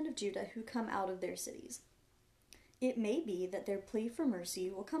all the men of Judah who come out of their cities. It may be that their plea for mercy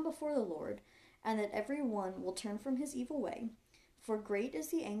will come before the Lord, and that every one will turn from his evil way, for great is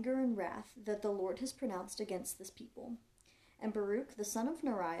the anger and wrath that the Lord has pronounced against this people. And Baruch the son of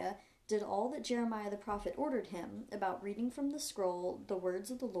Neriah did all that Jeremiah the prophet ordered him about reading from the scroll the words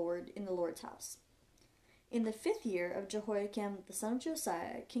of the Lord in the Lord's house. In the 5th year of Jehoiakim the son of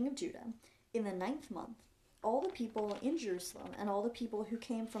Josiah, king of Judah, in the 9th month, all the people in Jerusalem and all the people who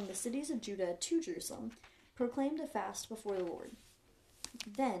came from the cities of Judah to Jerusalem proclaimed a fast before the Lord.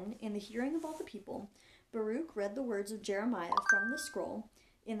 Then, in the hearing of all the people, Baruch read the words of Jeremiah from the scroll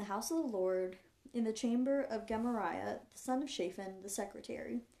in the house of the Lord, in the chamber of Gemariah, the son of Shaphan, the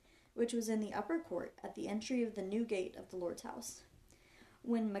secretary, which was in the upper court at the entry of the new gate of the Lord's house.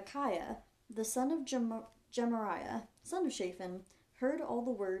 When Micaiah, the son of Gemariah, son of Shaphan, heard all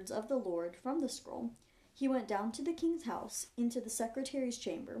the words of the Lord from the scroll, he went down to the king's house, into the secretary's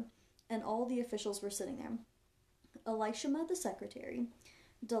chamber, and all the officials were sitting there. Elishama the secretary,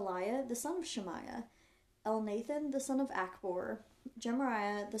 Delaiah the son of Shemaiah, Elnathan the son of Achbor,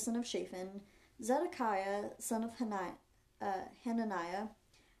 Gemariah the son of Shaphan, Zedekiah son of Hananiah,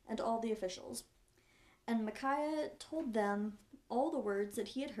 and all the officials. And Micaiah told them all the words that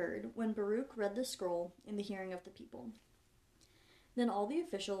he had heard when Baruch read the scroll in the hearing of the people. Then all the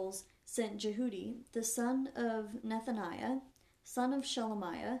officials sent Jehudi the son of Nethaniah, son of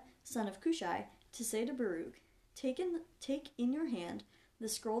Shelemiah, son of Cushai, to say to Baruch, Take in your hand the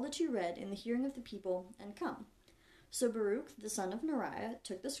scroll that you read in the hearing of the people, and come. So Baruch the son of Neriah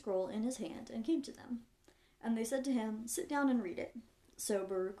took the scroll in his hand and came to them. And they said to him, Sit down and read it. So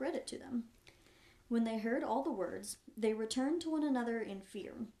Baruch read it to them. When they heard all the words, they returned to one another in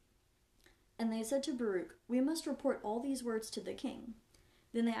fear. And they said to Baruch, We must report all these words to the king.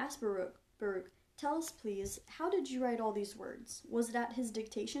 Then they asked Baruch, Tell us, please, how did you write all these words? Was it at his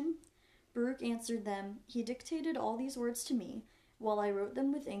dictation? Baruch answered them, He dictated all these words to me, while I wrote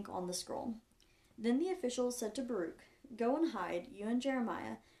them with ink on the scroll. Then the officials said to Baruch, Go and hide, you and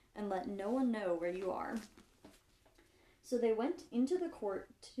Jeremiah, and let no one know where you are. So they went into the court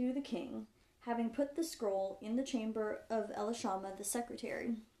to the king, having put the scroll in the chamber of Elishama the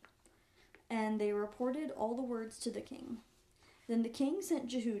secretary. And they reported all the words to the king. Then the king sent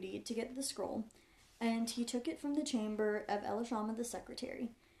Jehudi to get the scroll, and he took it from the chamber of Elishama the secretary,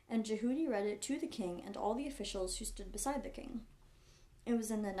 and Jehudi read it to the king and all the officials who stood beside the king. It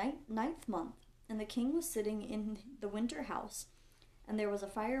was in the ninth month, and the king was sitting in the winter house, and there was a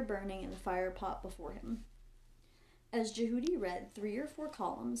fire burning in the fire pot before him. As Jehudi read 3 or 4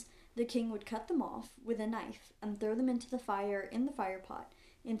 columns, the king would cut them off with a knife and throw them into the fire in the fire pot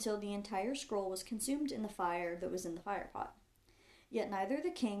until the entire scroll was consumed in the fire that was in the fire pot. Yet neither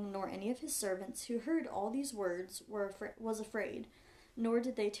the king nor any of his servants who heard all these words was afraid, nor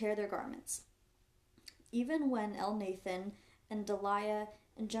did they tear their garments. Even when Elnathan and Delaiah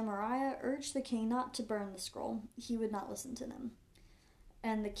and Gemariah urged the king not to burn the scroll, he would not listen to them.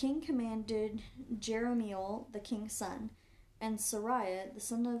 And the king commanded Jerahmeel, the king's son, and Sariah, the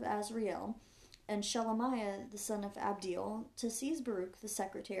son of Azriel, and Shelemiah, the son of Abdiel, to seize Baruch the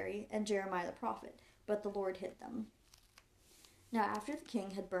secretary and Jeremiah the prophet, but the Lord hid them. Now after the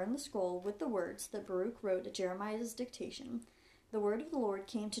king had burned the scroll with the words that Baruch wrote at Jeremiah's dictation, the word of the Lord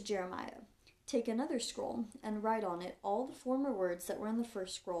came to Jeremiah, Take another scroll, and write on it all the former words that were in the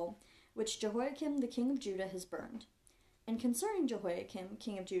first scroll, which Jehoiakim the king of Judah has burned. And concerning Jehoiakim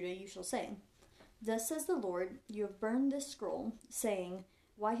king of Judah you shall say, Thus says the Lord, You have burned this scroll, saying,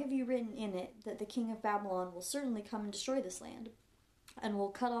 Why have you written in it that the king of Babylon will certainly come and destroy this land, and will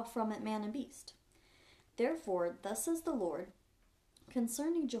cut off from it man and beast? Therefore, thus says the Lord,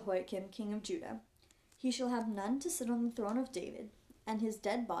 concerning Jehoiakim king of Judah, he shall have none to sit on the throne of David, and his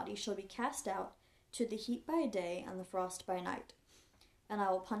dead body shall be cast out to the heat by day and the frost by night. And I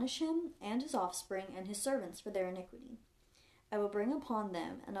will punish him and his offspring and his servants for their iniquity. I will bring upon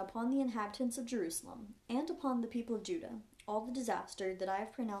them and upon the inhabitants of Jerusalem and upon the people of Judah all the disaster that I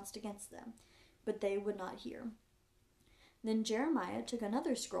have pronounced against them, but they would not hear. Then Jeremiah took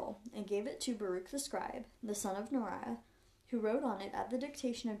another scroll and gave it to Baruch the scribe, the son of Neriah, who wrote on it at the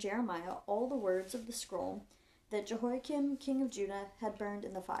dictation of Jeremiah all the words of the scroll that Jehoiakim king of Judah had burned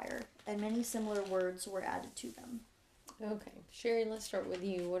in the fire, and many similar words were added to them. Okay, Sherry, let's start with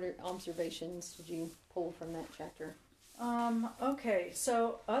you. What observations did you pull from that chapter? Okay,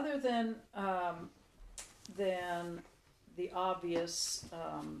 so other than the obvious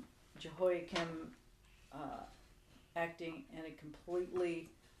Jehoiakim acting in a completely,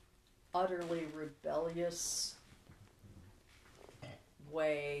 utterly rebellious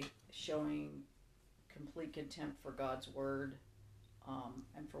way, showing complete contempt for God's word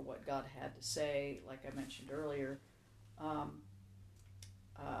and for what God had to say, like I mentioned earlier,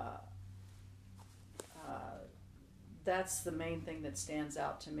 that's the main thing that stands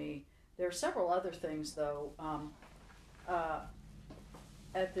out to me. There are several other things, though.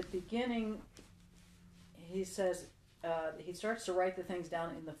 At the beginning, he says he starts to write the things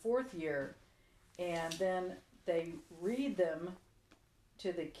down in the 4th year, and then they read them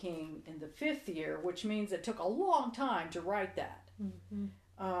to the king in the 5th year, which means it took a long time to write that.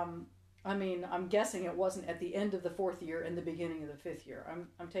 Mm-hmm. I mean, I'm guessing it wasn't at the end of the 4th year and the beginning of the 5th year.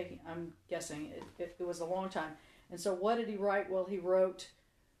 I'm guessing it was a long time. And so what did he write? Well, he wrote,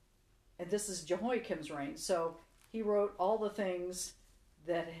 and this is Jehoiakim's reign. So he wrote all the things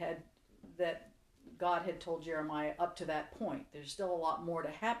that God had told Jeremiah up to that point. There's still a lot more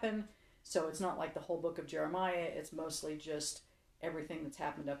to happen. So it's not like the whole book of Jeremiah. It's mostly just everything that's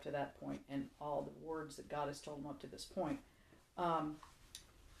happened up to that point and all the words that God has told him up to this point.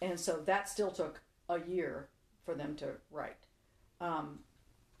 And so that still took a year for them to write.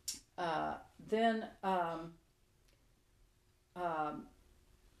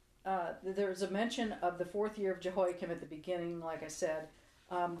 There's a mention of the 4th year of Jehoiakim at the beginning, like I said.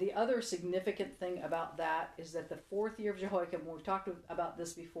 The other significant thing about that is that the 4th year of Jehoiakim, we've talked about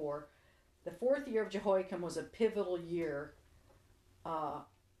this before, the 4th year of Jehoiakim was a pivotal year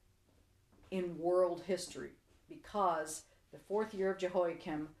in world history, because the 4th year of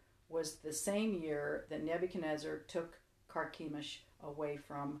Jehoiakim was the same year that Nebuchadnezzar took Carchemish away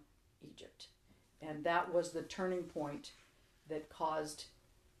from Egypt. And that was the turning point that caused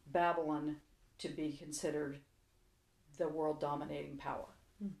Babylon to be considered the world dominating power.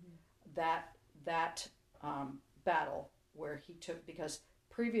 Mm-hmm. That battle where he took, because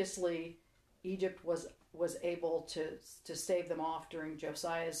previously Egypt was able to stave them off during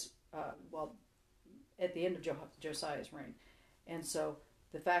Josiah's, at the end of Josiah's reign. And so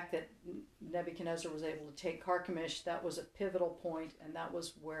the fact that Nebuchadnezzar was able to take Carchemish, that was a pivotal point, and that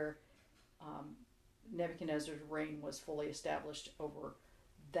was where Nebuchadnezzar's reign was fully established over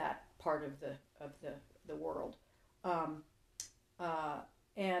that part of the world.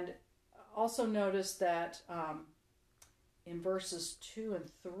 And also notice that in verses 2 and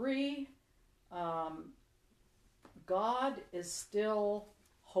 3, God is still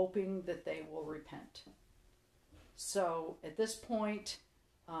hoping that they will repent. So at this point,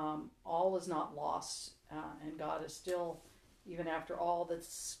 all is not lost, and God is still, even after all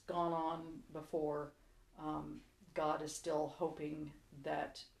that's gone on before, God is still hoping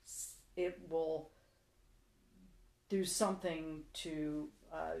that it will do something to,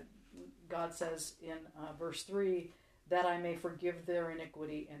 God says in verse 3, that I may forgive their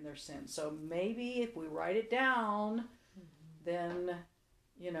iniquity and their sin. So maybe if we write it down, then,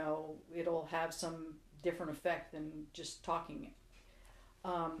 it'll have some different effect than just talking it.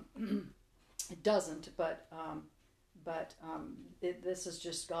 It doesn't, but this is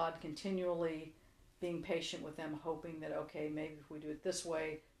just God continually being patient with them, hoping that, okay, maybe if we do it this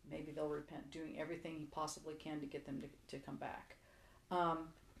way, maybe they'll repent, doing everything he possibly can to get them to come back.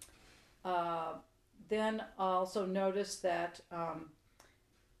 Then also notice that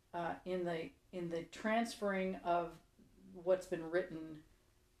in the transferring of what's been written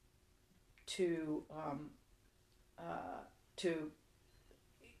to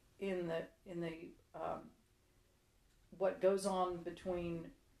what goes on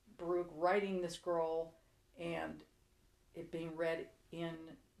between Baruch writing the scroll and it being read in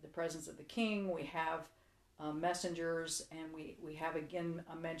the presence of the king, we have messengers, and we have again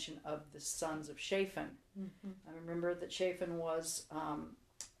a mention of the sons of Shaphan. Mm-hmm. I remember that Shaphan was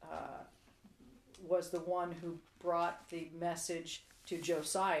the one who brought the message to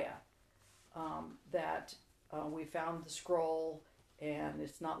Josiah that we found the scroll and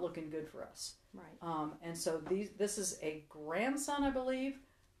it's not looking good for us. Right. And so this is a grandson, I believe,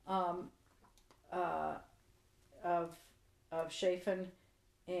 of Shaphan,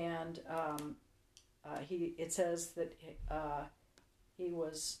 and it says that he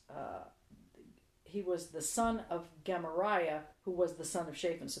was the son of Gemariah, who was the son of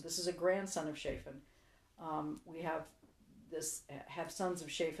Shaphan. So this is a grandson of Shaphan. We have sons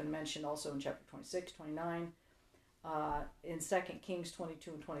of Shaphan mentioned also in chapter 26, 29. In 2 Kings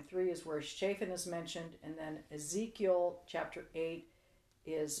 22 and 23 is where Shaphan is mentioned, and then Ezekiel chapter 8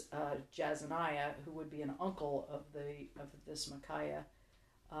 is Jazaniah, who would be an uncle of this Micaiah,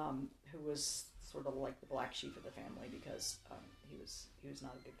 who was sort of like the black sheep of the family because he was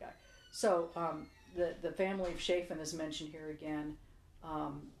not a good guy. So the family of Shaphan is mentioned here again,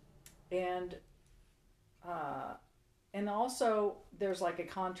 and also there's like a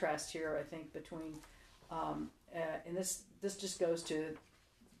contrast here, I think, between and this just goes to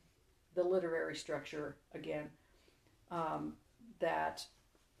the literary structure again, that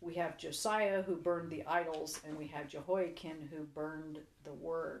we have Josiah who burned the idols, and we have Jehoiakim who burned the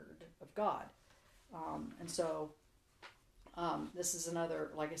word of God. And so this is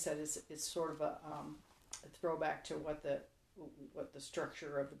another, like I said, it's sort of a throwback to what the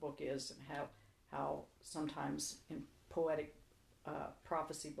structure of the book is, and how sometimes in poetic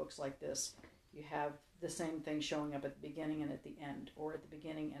prophecy books like this, you have the same thing showing up at the beginning and at the end, or at the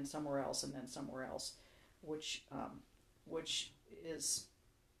beginning and somewhere else and then somewhere else, which is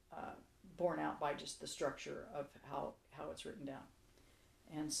borne out by just the structure of how it's written down.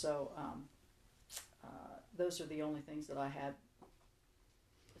 And so those are the only things that I had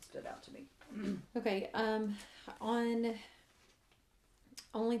that stood out to me. Okay. On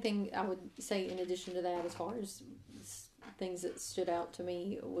only thing I would say in addition to that, as far as things that stood out to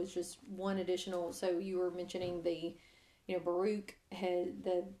me, was just one additional. So you were mentioning Baruch had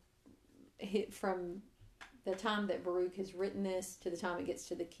the hit from the time that Baruch has written this to the time it gets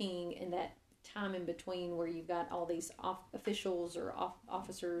to the king, and that time in between where you've got all these officials or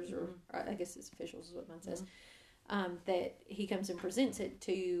officers, or I guess it's officials is what mine says, that he comes and presents it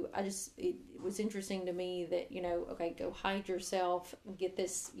to. It was interesting to me that, okay, go hide yourself, get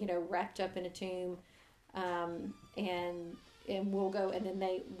this, wrapped up in a tomb, and we'll go. And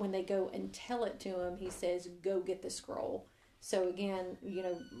then when they go and tell it to him, he says, go get the scroll. So again,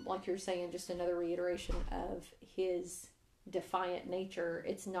 like you're saying, just another reiteration of his defiant nature.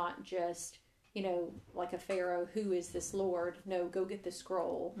 It's not just, like a Pharaoh, who is this Lord? No, go get the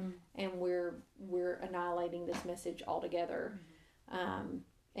scroll, and we're annihilating this message altogether.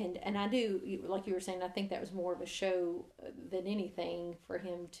 And I do, like you were saying, I think that was more of a show than anything for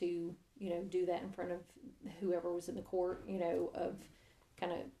him to, do that in front of whoever was in the court, of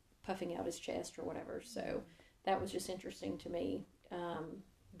kind of puffing out his chest or whatever. So that was just interesting to me,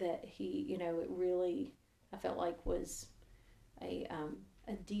 that he, it really, I felt like was a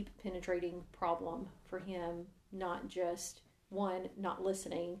deep penetrating problem for him, not just one, not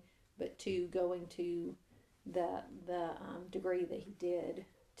listening, but two, going to the degree that he did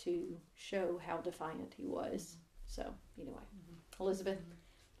to show how defiant he was. So anyway, Elizabeth.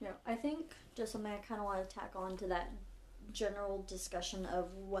 I think just something I kind of want to tack on to that general discussion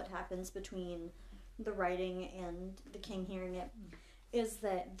of what happens between the writing and the king hearing it, is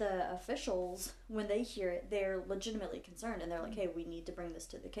that the officials, when they hear it, they're legitimately concerned, and they're like, hey, we need to bring this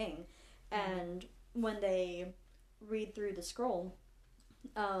to the king. And when they read through the scroll,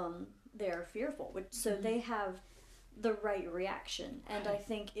 they're fearful, so they have the right reaction. And I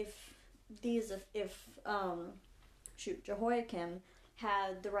think if Jehoiakim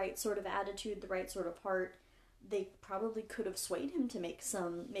had the right sort of attitude, the right sort of heart, they probably could have swayed him to make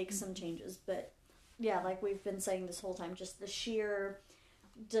some changes. But yeah, like we've been saying this whole time, just the sheer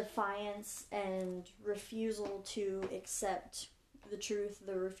defiance and refusal to accept the truth,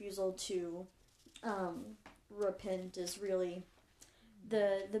 the refusal to repent, is really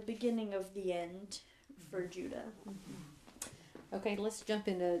the beginning of the end for Judah. Okay, let's jump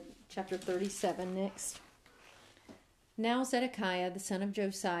into chapter 37 next. Now Zedekiah, the son of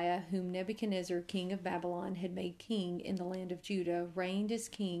Josiah, whom Nebuchadnezzar, king of Babylon, had made king in the land of Judah, reigned as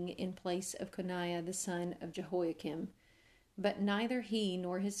king in place of Coniah, the son of Jehoiakim. But neither he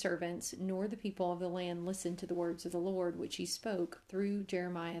nor his servants nor the people of the land listened to the words of the Lord, which he spoke through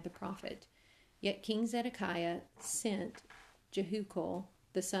Jeremiah the prophet. Yet King Zedekiah sent Jehukal,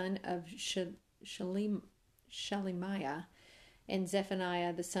 the son of Shelemiah, and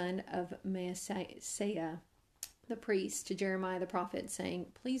Zephaniah, the son of Maaseiah, the priest, to Jeremiah the prophet, saying,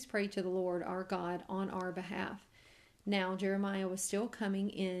 please pray to the Lord our God on our behalf. Now Jeremiah was still coming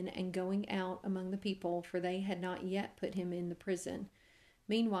in and going out among the people, for they had not yet put him in the prison.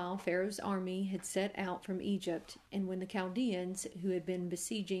 Meanwhile, Pharaoh's army had set out from Egypt, and when the Chaldeans, who had been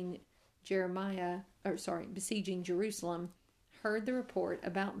besieging Jerusalem, heard the report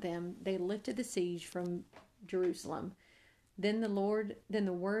about them, they lifted the siege from Jerusalem. Then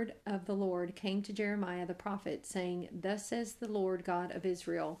the word of the Lord came to Jeremiah the prophet, saying, thus says the Lord God of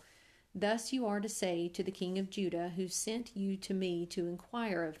Israel, thus you are to say to the king of Judah, who sent you to me to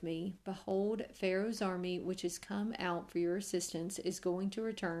inquire of me, behold, Pharaoh's army, which has come out for your assistance, is going to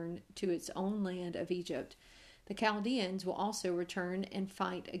return to its own land of Egypt. The Chaldeans will also return and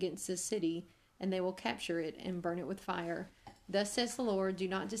fight against this city, and they will capture it and burn it with fire. Thus says the Lord, do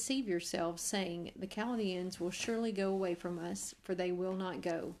not deceive yourselves, saying, the Chaldeans will surely go away from us, for they will not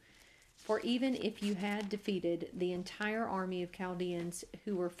go. For even if you had defeated the entire army of Chaldeans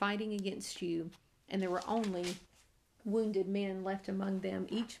who were fighting against you, and there were only wounded men left among them,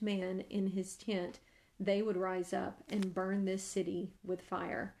 each man in his tent, they would rise up and burn this city with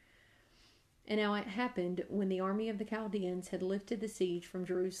fire. And now it happened, when the army of the Chaldeans had lifted the siege from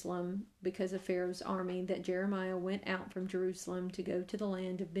Jerusalem because of Pharaoh's army, that Jeremiah went out from Jerusalem to go to the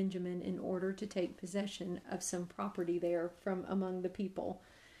land of Benjamin in order to take possession of some property there from among the people.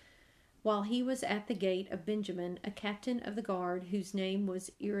 While he was at the gate of Benjamin, a captain of the guard, whose name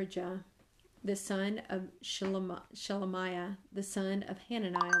was Irijah, the son of Shelemiah, the son of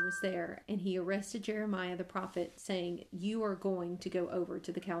Hananiah, was there, and he arrested Jeremiah the prophet, saying, "You are going to go over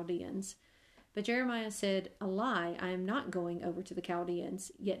to the Chaldeans." But Jeremiah said, "A lie, I am not going over to the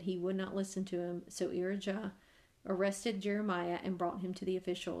Chaldeans." Yet he would not listen to him. So Irijah arrested Jeremiah and brought him to the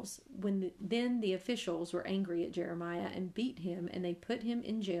officials. Then the officials were angry at Jeremiah and beat him, and they put him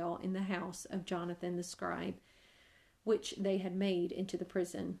in jail in the house of Jonathan the scribe, which they had made into the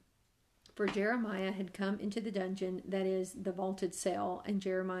prison. For Jeremiah had come into the dungeon, that is, the vaulted cell, and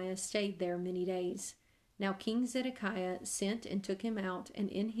Jeremiah stayed there many days. Now King Zedekiah sent and took him out, and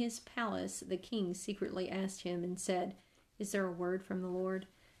in his palace the king secretly asked him and said, "Is there a word from the Lord?"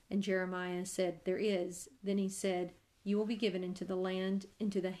 And Jeremiah said, "There is." Then he said, "You will be given into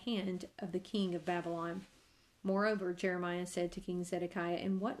the hand of the king of Babylon." Moreover, Jeremiah said to King Zedekiah,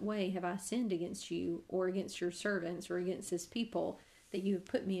 "In what way have I sinned against you, or against your servants, or against this people, that you have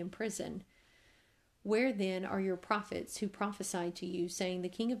put me in prison? Where then are your prophets who prophesied to you, saying, 'The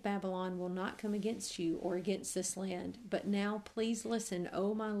king of Babylon will not come against you or against this land'? But now please listen,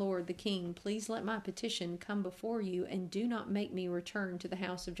 O my lord the king, please let my petition come before you, and do not make me return to the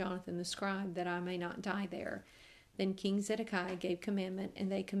house of Jonathan the scribe, that I may not die there." Then King Zedekiah gave commandment,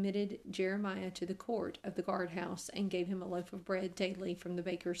 and they committed Jeremiah to the court of the guardhouse, and gave him a loaf of bread daily from the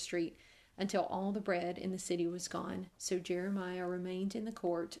baker's street, until all the bread in the city was gone. So Jeremiah remained in the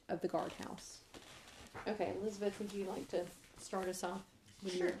court of the guardhouse. Okay, Elizabeth, would you like to start us off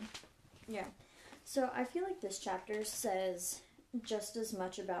with Sure. Yeah. So I feel like this chapter says just as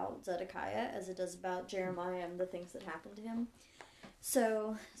much about Zedekiah as it does about Jeremiah and the things that happened to him.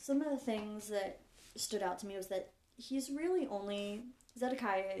 So some of the things that stood out to me was that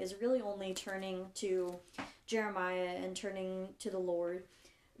Zedekiah is really only turning to Jeremiah and turning to the Lord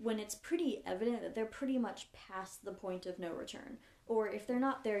when it's pretty evident that they're pretty much past the point of no return. Or if they're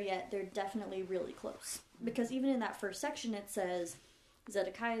not there yet, they're definitely really close. Because even in that first section it says,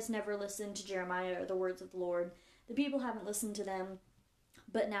 Zedekiah's never listened to Jeremiah or the words of the Lord. The people haven't listened to them,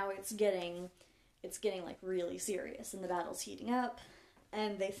 but now it's getting like really serious, and the battle's heating up,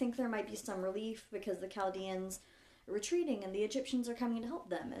 and they think there might be some relief because the Chaldeans are retreating and the Egyptians are coming to help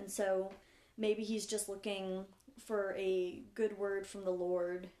them. And so maybe he's just looking for a good word from the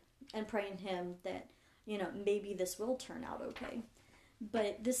Lord and praying to him that, maybe this will turn out okay.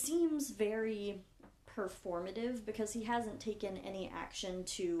 But this seems very performative because he hasn't taken any action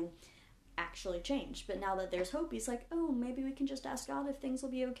to actually change. But now that there's hope, he's like, oh, maybe we can just ask God if things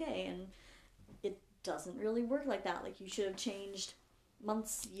will be okay. And it doesn't really work like that. Like, you should have changed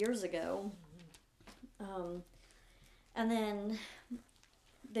years ago. And then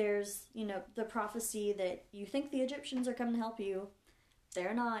there's, the prophecy that you think the Egyptians are coming to help you.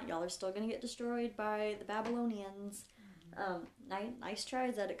 They're not. Y'all are still going to get destroyed by the Babylonians. Nice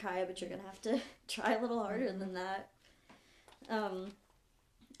try, Zedekiah, but you're going to have to try a little harder than that. And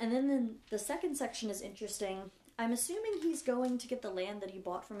then the second section is interesting. I'm assuming he's going to get the land that he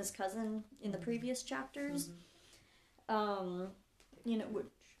bought from his cousin in the previous chapters. Which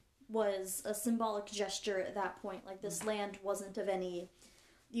was a symbolic gesture at that point. Like, this land wasn't of any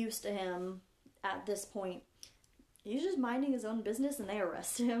use to him at this point. He's just minding his own business, and they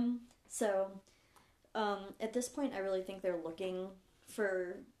arrest him. So, at this point, I really think they're looking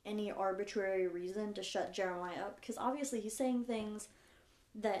for any arbitrary reason to shut Jeremiah up, because obviously he's saying things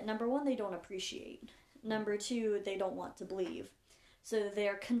that, number one, they don't appreciate. Number two, they don't want to believe. So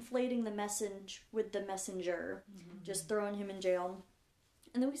they're conflating the message with the messenger, just throwing him in jail.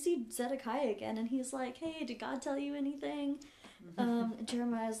 And then we see Zedekiah again, and he's like, hey, did God tell you anything? And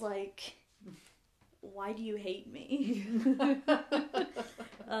Jeremiah's like, why do you hate me?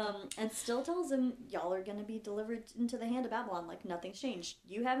 And still tells him, y'all are going to be delivered into the hand of Babylon. Like, nothing's changed.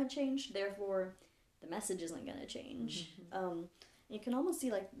 You haven't changed, therefore the message isn't going to change. You can almost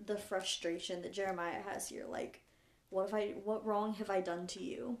see, like, the frustration that Jeremiah has here. Like, what wrong have I done to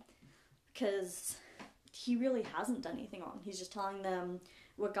you? Because he really hasn't done anything wrong. He's just telling them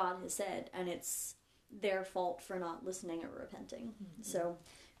what God has said, and it's their fault for not listening or repenting. So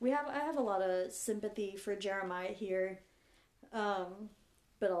I have a lot of sympathy for Jeremiah here,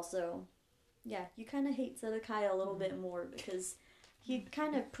 but also, yeah, you kind of hate Zedekiah a little bit more because he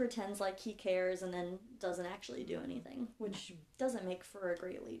kind of pretends like he cares and then doesn't actually do anything, which doesn't make for a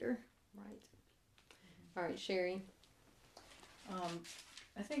great leader. Right. All right, Sherry.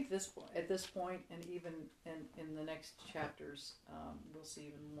 I think at this point, and even in the next chapters, we'll see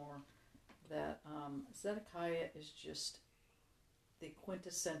even more that Zedekiah is just the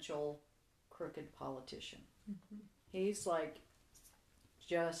quintessential crooked politician. He's like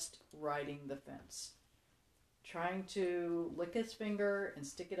just riding the fence. trying to lick his finger and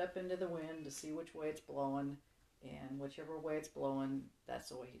stick it up into the wind to see which way it's blowing, and whichever way it's blowing, that's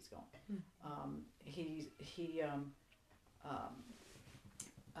the way he's going.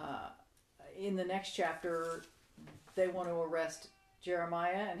 In the next chapter, they want to arrest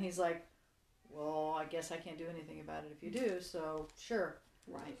Jeremiah, and he's like, well, I guess I can't do anything about it if you do, so sure.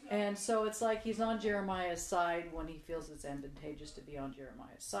 Right. And so it's like he's on Jeremiah's side when he feels it's advantageous to be on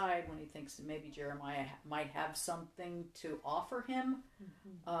Jeremiah's side, when he thinks that maybe Jeremiah might have something to offer him.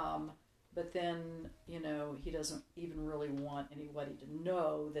 But then, he doesn't even really want anybody to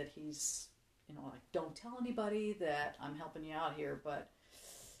know that he's, like, don't tell anybody that I'm helping you out here. But,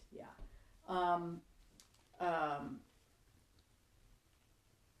 yeah.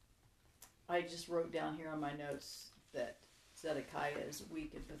 I just wrote down here on my notes that Zedekiah is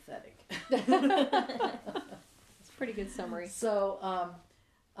weak and pathetic. It's a pretty good summary. So,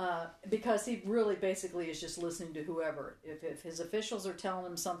 because he really basically is just listening to whoever. If his officials are telling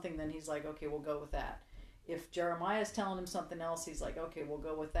him something, then he's like, okay, we'll go with that. If Jeremiah is telling him something else, he's like, okay, we'll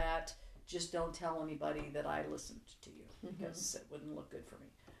go with that. Just don't tell anybody that I listened to you, because it wouldn't look good for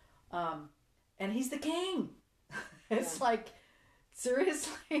me. And he's the king. It's like,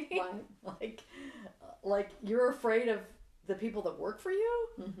 seriously? Right. like you're afraid of the people that work for you?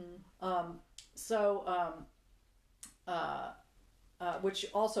 Which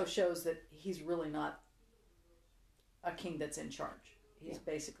also shows that he's really not a king that's in charge. He's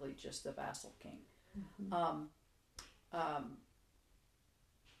basically just a vassal king.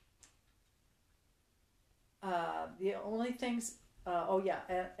 The only things,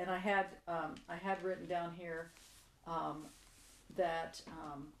 and I had written down here that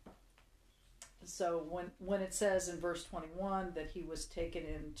so when it says in verse 21 that he was taken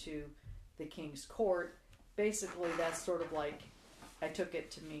into the king's court, basically that's sort of like, I took it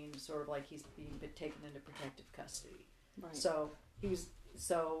to mean sort of like he's being taken into protective custody. Right. So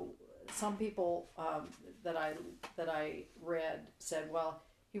some people that I read said, well,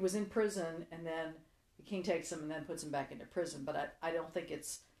 he was in prison and then the king takes him and then puts him back into prison. But I don't think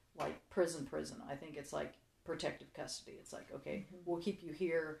it's like prison. I think it's like protective custody. It's like, okay, we'll keep you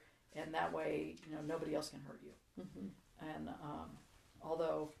here, and that way, nobody else can hurt you. And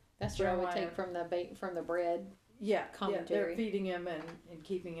although that's what I would take from the bread. Yeah, commentary. They're feeding him and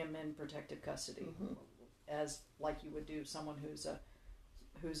keeping him in protective custody, as like you would do someone who's a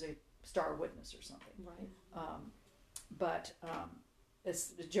star witness or something. Right. But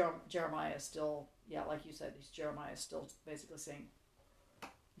it's Jeremiah still, like you said, Jeremiah still basically saying,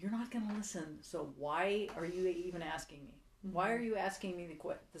 "You're not going to listen. So why are you even asking me? Why are you asking me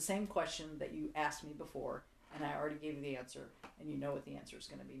the same question that you asked me before, and I already gave you the answer, and you know what the answer is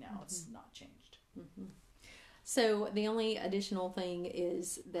going to be now? It's not changed." So the only additional thing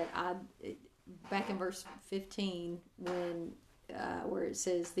is that back in verse 15, when where it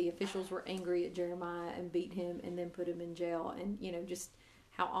says the officials were angry at Jeremiah and beat him and then put him in jail, and just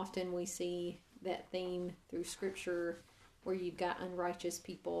how often we see that theme through Scripture, where you've got unrighteous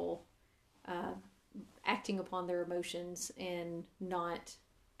people acting upon their emotions and not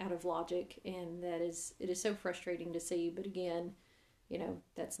out of logic, and it is so frustrating to see. But again,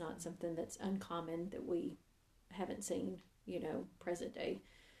 that's not something that's uncommon that we haven't seen, present day.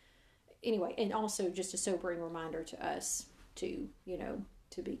 Anyway, and also just a sobering reminder to us to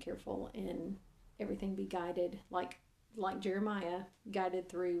be careful and everything be guided like Jeremiah, guided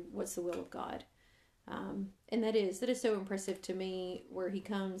through what's the will of God. And that is so impressive to me, where he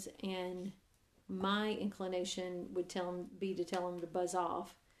comes and my inclination would tell him to buzz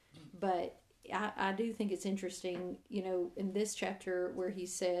off. But I do think it's interesting, in this chapter where he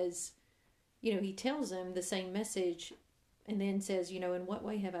says, he tells him the same message and then says, in what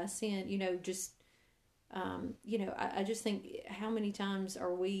way have I sinned? I just think, how many times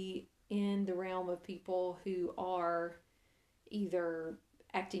are we in the realm of people who are either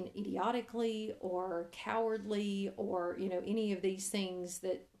acting idiotically or cowardly or, any of these things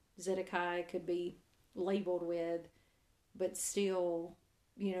that Zedekiah could be labeled with, but still,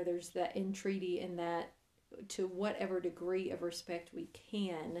 there's that entreaty in that, to whatever degree of respect we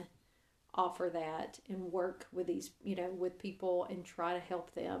can offer that and work with these, with people and try to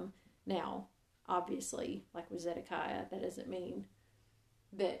help them. Now, obviously, like with Zedekiah, that doesn't mean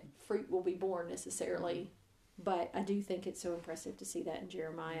that fruit will be born necessarily, but I do think it's so impressive to see that in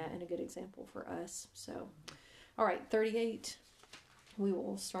Jeremiah, and a good example for us. So, all right, 38. We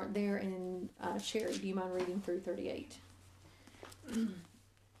will start there, and Sherry, do you mind reading through 38?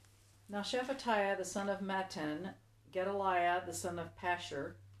 Now Shephatiah the son of Mattan, Gedaliah the son of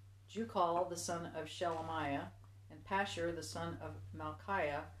Pashur, Jukal the son of Shelemiah, and Pashur the son of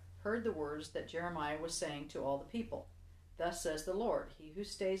Malchiah heard the words that Jeremiah was saying to all the people. Thus says the Lord, he who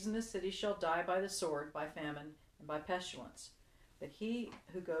stays in this city shall die by the sword, by famine, and by pestilence. But he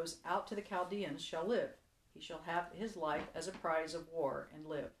who goes out to the Chaldeans shall live. He shall have his life as a prize of war and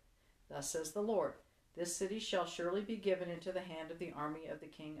live. Thus says the Lord, this city shall surely be given into the hand of the army of the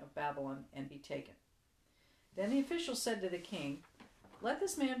king of Babylon and be taken. Then the officials said to the king, let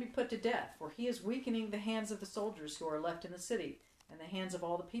this man be put to death, for he is weakening the hands of the soldiers who are left in the city, and the hands of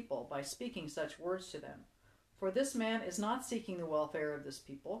all the people, by speaking such words to them. For this man is not seeking the welfare of this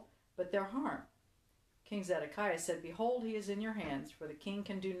people, but their harm. King Zedekiah said, behold, he is in your hands, for the king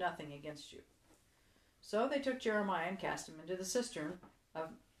can do nothing against you. So they took Jeremiah and cast him into the cistern of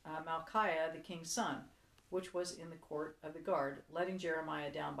Malchiah the king's son, which was in the court of the guard, letting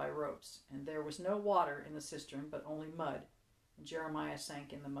Jeremiah down by ropes. And there was no water in the cistern, but only mud. And Jeremiah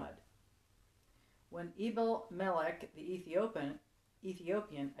sank in the mud. When Ebed-melech the Ethiopian,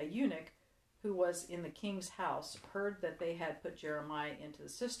 a eunuch who was in the king's house, heard that they had put Jeremiah into the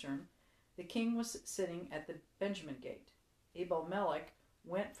cistern, the king was sitting at the Benjamin gate. Ebed-melech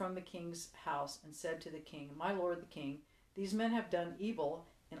went from the king's house and said to the king, my lord the king, these men have done evil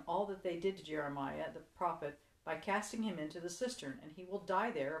in all that they did to Jeremiah the prophet by casting him into the cistern, and he will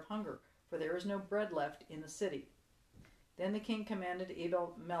die there of hunger, for there is no bread left in the city. Then the king commanded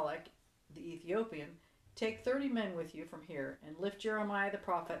Ebed-melech the Ethiopian, take 30 men with you from here, and lift Jeremiah the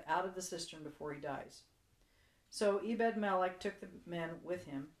prophet out of the cistern before he dies. So Ebed-melech took the men with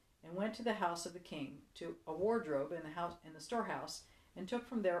him, and went to the house of the king, to a wardrobe in the storehouse, and took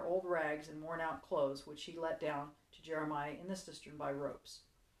from there old rags and worn-out clothes, which he let down to Jeremiah in the cistern by ropes.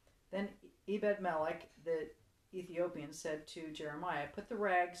 Then Ebed-melech the Ethiopian said to Jeremiah, put the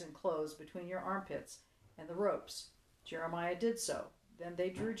rags and clothes between your armpits and the ropes. Jeremiah did so. Then they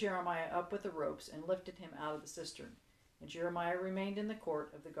drew Jeremiah up with the ropes and lifted him out of the cistern. And Jeremiah remained in the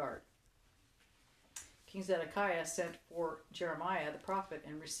court of the guard. King Zedekiah sent for Jeremiah the prophet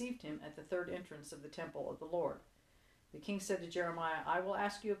and received him at the third entrance of the temple of the Lord. The king said to Jeremiah, I will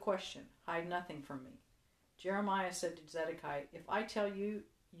ask you a question. Hide nothing from me. Jeremiah said to Zedekiah, if I tell you,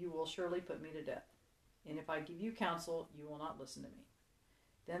 you will surely put me to death. And if I give you counsel, you will not listen to me.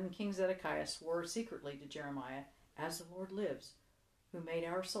 Then King Zedekiah swore secretly to Jeremiah, as the Lord lives, who made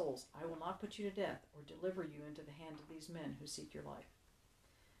our souls, I will not put you to death or deliver you into the hand of these men who seek your life.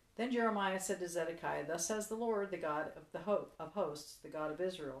 Then Jeremiah said to Zedekiah, thus says the Lord, the God of hosts, the God of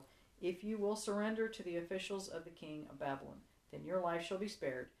Israel, if you will surrender to the officials of the king of Babylon, then your life shall be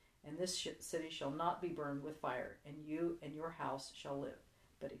spared, and this city shall not be burned with fire, and you and your house shall live.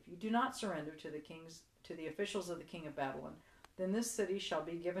 But if you do not surrender to the officials of the king of Babylon, then this city shall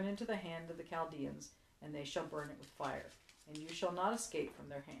be given into the hand of the Chaldeans, and they shall burn it with fire, and you shall not escape from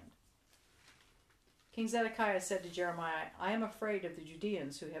their hand. King Zedekiah said to Jeremiah, I am afraid of the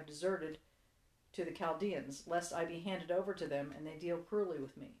Judeans who have deserted to the Chaldeans, lest I be handed over to them, and they deal cruelly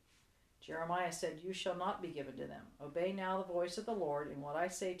with me. Jeremiah said, you shall not be given to them. Obey now the voice of the Lord in what I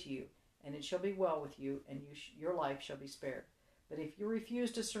say to you, and it shall be well with you, and your life shall be spared. But if you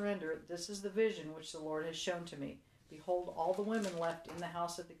refuse to surrender, this is the vision which the Lord has shown to me. Behold, all the women left in the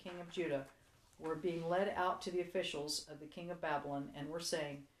house of the king of Judah were being led out to the officials of the king of Babylon, and were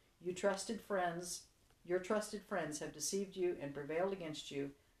saying, your trusted friends have deceived you and prevailed against you.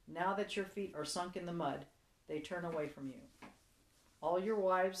 Now that your feet are sunk in the mud, they turn away from you. All your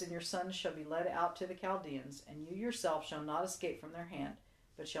wives and your sons shall be led out to the Chaldeans, and you yourself shall not escape from their hand,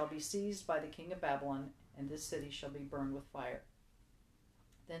 but shall be seized by the king of Babylon, and this city shall be burned with fire.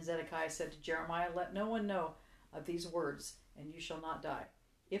 Then Zedekiah said to Jeremiah, let no one know of these words, and you shall not die.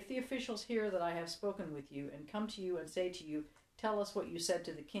 If the officials hear that I have spoken with you, and come to you and say to you, tell us what you said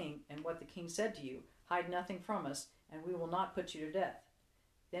to the king, and what the king said to you, hide nothing from us, and we will not put you to death.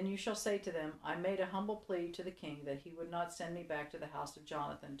 Then you shall say to them, I made a humble plea to the king that he would not send me back to the house of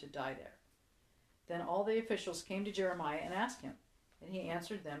Jonathan to die there. Then all the officials came to Jeremiah and asked him, and he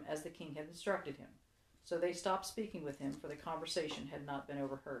answered them as the king had instructed him. So they stopped speaking with him, for the conversation had not been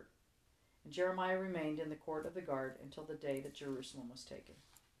overheard. And Jeremiah remained in the court of the guard until the day that Jerusalem was taken.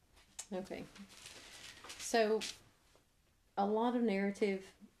 Okay. So, a lot of narrative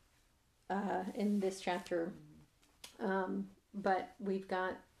in this chapter. But we've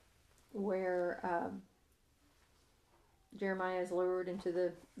got where Jeremiah is lured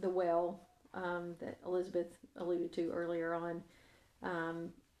into the well that Elizabeth alluded to earlier on.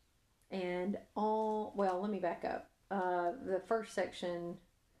 Let me back up. The first section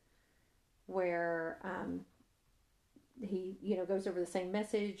where he goes over the same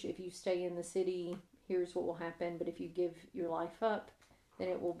message. If you stay in the city, here's what will happen. But if you give your life up, then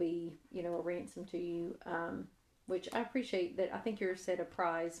it will be, a ransom to you. which I appreciate that. I think yours said a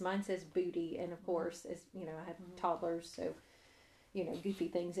prize. Mine says booty, and of course, as you know, I have toddlers, so goofy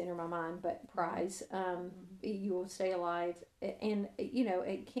things enter my mind. But prize, you will stay alive, and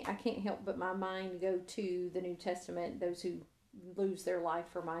I can't help but my mind go to the New Testament. Those who lose their life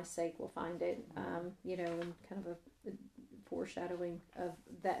for my sake will find it. And kind of a foreshadowing of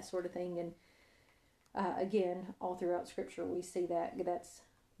that sort of thing. And again, all throughout Scripture, we see that's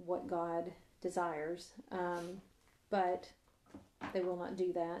what God desires. But they will not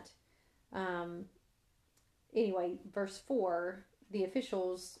do that. Anyway, verse 4, the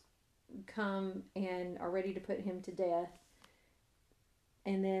officials come and are ready to put him to death.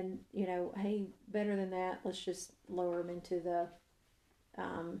 And then, hey, better than that, let's just lower him into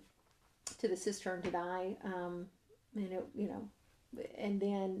the cistern to die. And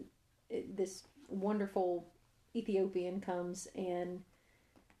then this wonderful Ethiopian comes and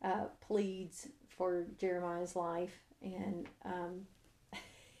pleads for Jeremiah's life, and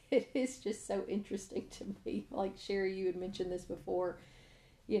it is just so interesting to me. Like Sherry, you had mentioned this before.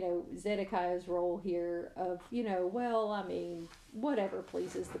 Zedekiah's role here of whatever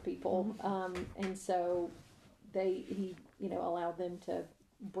pleases the people, and so he allowed them to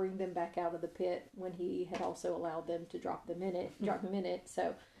bring them back out of the pit when he had also allowed them to drop them in it.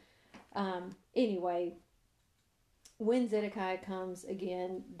 So anyway, when Zedekiah comes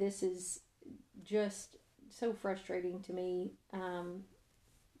again, this is just so frustrating to me.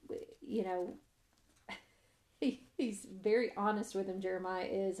 He's very honest with him, Jeremiah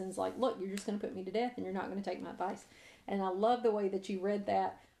is, and is like, look, you're just going to put me to death and you're not going to take my advice. And I love the way that you read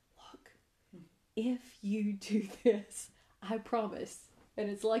that. Look, if you do this, I promise. And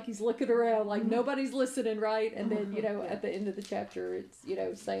it's like he's looking around like nobody's listening, right? And then, at the end of the chapter, it's,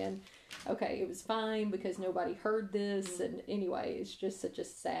 saying, okay, it was fine because nobody heard this. And anyway, it's just such a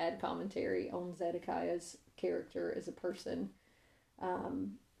sad commentary on Zedekiah's character as a person.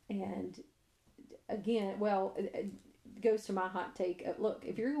 And again, well, it goes to my hot take of, look,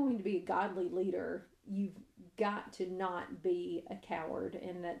 if you're going to be a godly leader, you've got to not be a coward.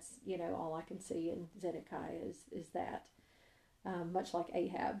 And that's, all I can see in Zedekiah is that. Much like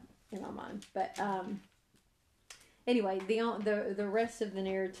Ahab in my mind. But anyway, the rest of the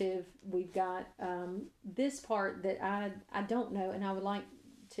narrative, we've got this part that I don't know, and I would like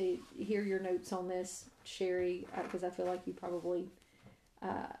to hear your notes on this, Sherry, because I feel like you probably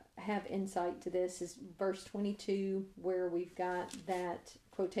have insight to this, is verse 22, where we've got that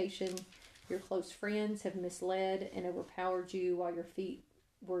quotation, your close friends have misled and overpowered you while your feet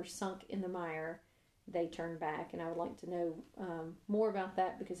were sunk in the mire. They turned back, and I would like to know more about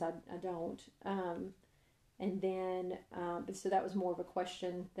that because I don't. And then, so that was more of a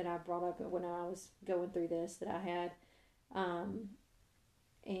question that I brought up when I was going through this that I had.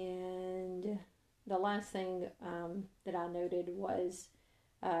 And the last thing that I noted was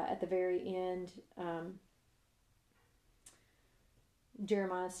at the very end,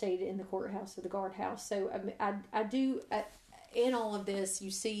 Jeremiah stayed in the courthouse or the guardhouse. So I do... in all of this, you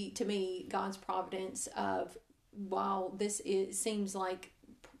see, to me, God's providence of, while seems like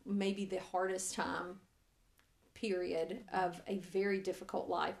maybe the hardest time period of a very difficult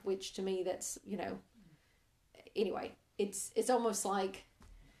life, which to me, that's, anyway, it's almost like,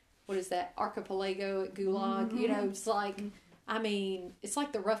 what is that, archipelago at Gulag? It's like, it's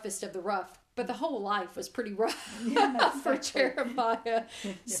like the roughest of the rough, but the whole life was pretty rough for Jeremiah.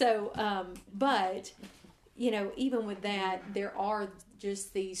 So, but... even with that, there are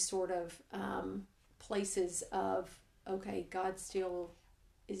just these sort of places of, okay, God still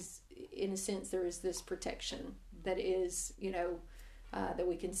is, in a sense, there is this protection that is, that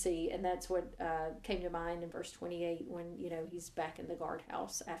we can see. And that's what came to mind in verse 28 when, he's back in the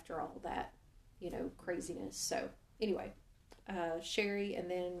guardhouse after all that, craziness. So anyway, Sherry and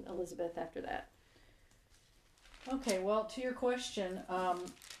then Elizabeth after that. Okay, well, to your question,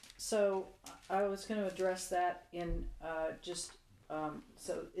 so I was going to address that in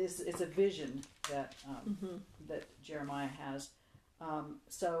so it's a vision that that Jeremiah has.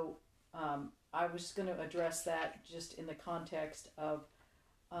 I was going to address that just in the context of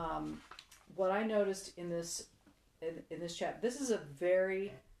what I noticed in this chapter. This is a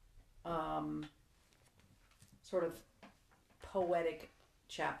very sort of poetic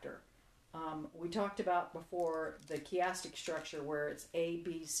chapter. We talked about before the chiastic structure where it's A,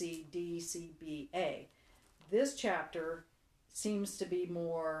 B, C, D, C, B, A. This chapter seems to be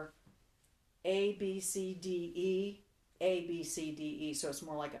more A, B, C, D, E, A, B, C, D, E. So it's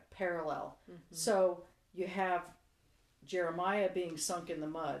more like a parallel. Mm-hmm. So you have Jeremiah being sunk in the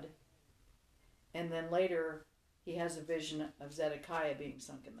mud, and then later he has a vision of Zedekiah being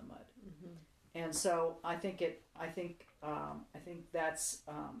sunk in the mud. Mm-hmm. And so I think that's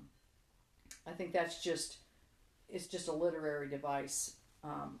just, it's just a literary device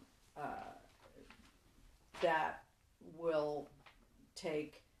that will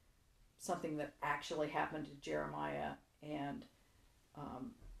take something that actually happened to Jeremiah and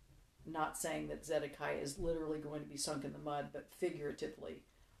not saying that Zedekiah is literally going to be sunk in the mud, but figuratively.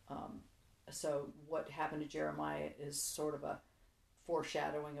 So what happened to Jeremiah is sort of a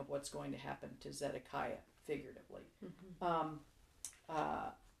foreshadowing of what's going to happen to Zedekiah figuratively.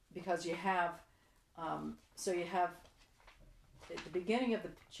 Because you have, you have, at the beginning of the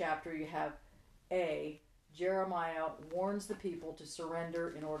chapter, you have Jeremiah warns the people to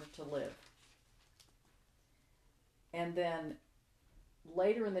surrender in order to live. And then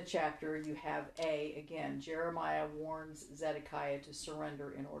later in the chapter, you have again, Jeremiah warns Zedekiah to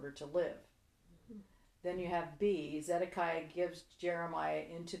surrender in order to live. Then you have B, Zedekiah gives Jeremiah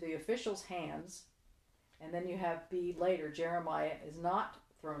into the officials' hands. And then you have B later, Jeremiah is not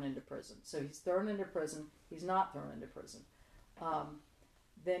thrown into prison. So he's thrown into prison, he's not thrown into prison.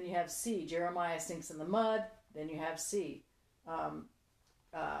 Then you have C, Jeremiah sinks in the mud. Then you have C,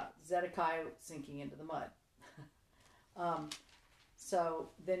 Zedekiah sinking into the mud. So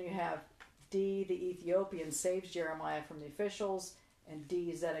then you have D, the Ethiopian saves Jeremiah from the officials, and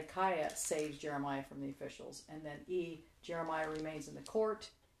D, Zedekiah saves Jeremiah from the officials. And then E, Jeremiah remains in the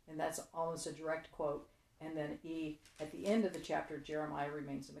court, and that's almost a direct quote. And then E, at the end of the chapter, Jeremiah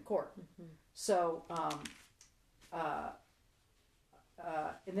remains in the court. So, and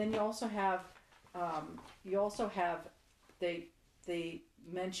then you also have they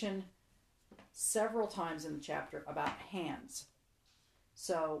mention several times in the chapter about hands.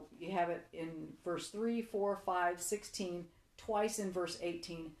 So you have it in verse 3, 4, 5, 16, twice in verse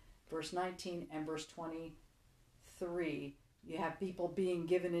 18, verse 19, and verse 23. You have people being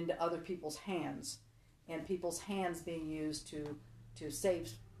given into other people's hands, and people's hands being used to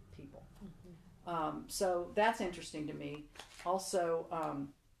save people. So that's interesting to me. Also,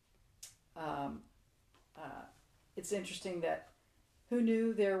 it's interesting that who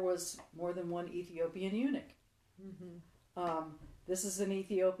knew there was more than one Ethiopian eunuch? This is an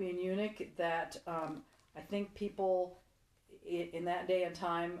Ethiopian eunuch that I think people in that day and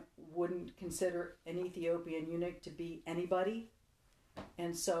time wouldn't consider an Ethiopian eunuch to be anybody.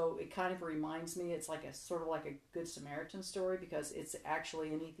 And so it kind of reminds me, it's like a sort of like a Good Samaritan story, because it's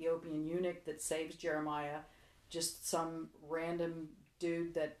actually an Ethiopian eunuch that saves Jeremiah, just some random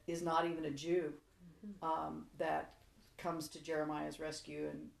dude that is not even a Jew, that comes to Jeremiah's rescue,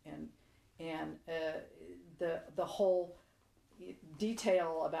 and the whole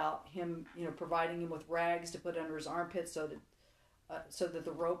detail about him, providing him with rags to put under his armpits so that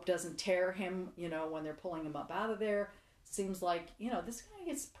the rope doesn't tear him, when they're pulling him up out of there. Seems like, this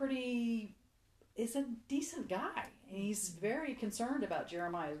guy is a decent guy. And he's very concerned about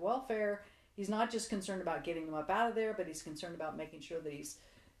Jeremiah's welfare. He's not just concerned about getting him up out of there, but he's concerned about making sure that he's,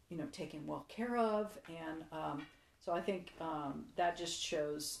 taken well care of. And so I think that just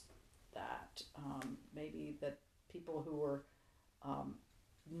shows that maybe that people who were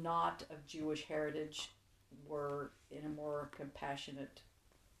not of Jewish heritage were in a more compassionate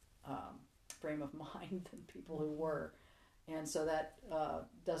frame of mind than people who were. And so that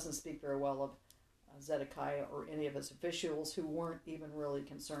doesn't speak very well of Zedekiah or any of his officials, who weren't even really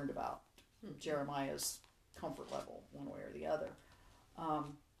concerned about Jeremiah's comfort level one way or the other.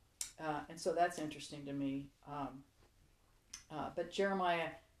 And so that's interesting to me. But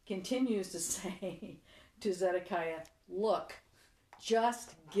Jeremiah continues to say to Zedekiah, look,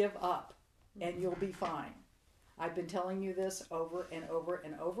 just give up and you'll be fine. I've been telling you this over and over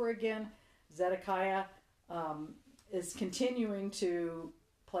and over again. Zedekiah is continuing to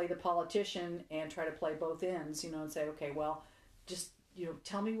play the politician and try to play both ends, and say, okay, well, just,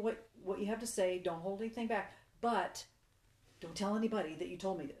 tell me what you have to say. Don't hold anything back, but don't tell anybody that you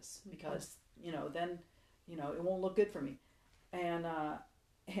told me this, because, then, it won't look good for me. And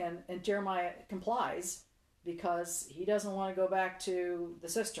Jeremiah complies because he doesn't want to go back to the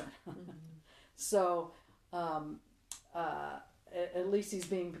cistern. So, at least he's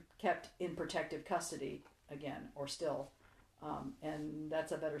being kept in protective custody again, or still. And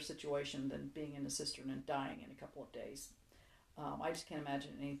that's a better situation than being in a cistern and dying in a couple of days. I just can't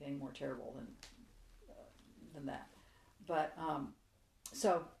imagine anything more terrible than that. But,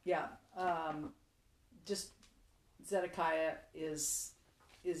 just Zedekiah is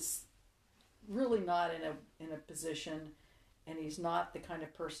really not in a position, and he's not the kind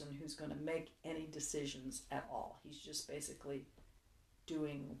of person who's going to make any decisions at all. He's just basically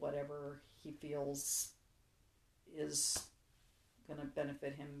doing whatever he feels is going to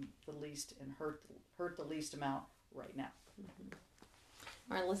benefit him the least and hurt the least amount right now.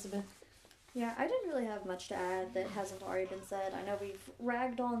 All right, Elizabeth. Yeah, I didn't really have much to add that hasn't already been said. I know we've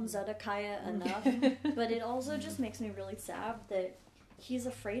ragged on Zedekiah enough, but it also just makes me really sad that he's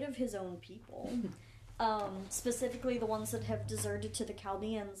afraid of his own people. Specifically the ones that have deserted to the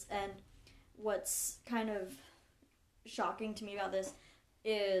Chaldeans. And what's kind of shocking to me about this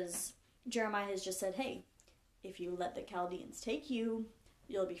is Jeremiah has just said, hey, if you let the Chaldeans take you,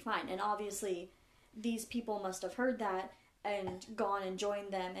 you'll be fine. And obviously these people must have heard that and gone and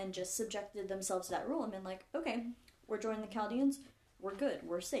joined them and just subjected themselves to that rule and been like, okay, we're joining the Chaldeans, we're good,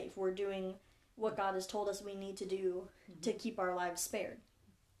 we're safe, we're doing what God has told us we need to do to keep our lives spared.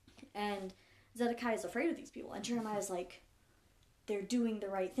 And Zedekiah is afraid of these people, and Jeremiah is like, they're doing the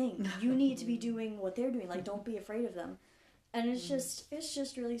right thing. You need to be doing what they're doing. Like, don't be afraid of them. And it's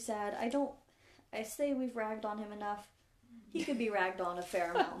just really sad. I say we've ragged on him enough. He could be ragged on a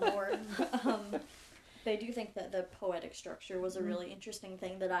fair amount more. I do think that the poetic structure was a really interesting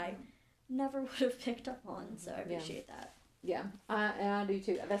thing that I never would have picked up on, so I appreciate that. Yeah, I do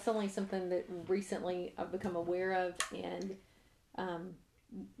too. That's only something that recently I've become aware of, and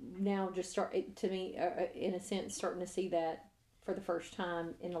now just in a sense, starting to see that for the first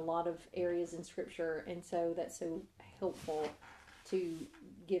time in a lot of areas in Scripture, and so that's so helpful to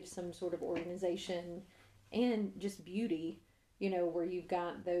give some sort of organization and just beauty, where you've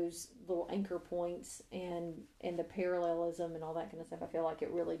got those little anchor points and the parallelism and all that kind of stuff. I feel like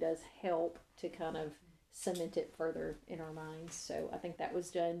it really does help to kind of cement it further in our minds. So I think that was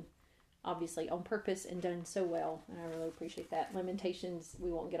done obviously on purpose and done so well, and I really appreciate that. Lamentations,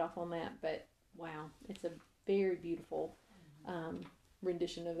 we won't get off on that, but wow, it's a very beautiful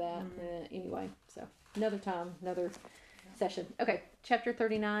rendition of that. Anyway, so another time, another session. Okay, chapter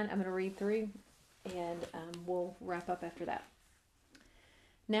 39, I'm going to read through, and we'll wrap up after that.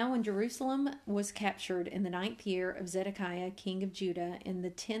 Now when Jerusalem was captured in the 9th year of Zedekiah, king of Judah, in the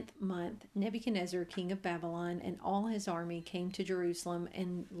 10th month, Nebuchadnezzar, king of Babylon, and all his army came to Jerusalem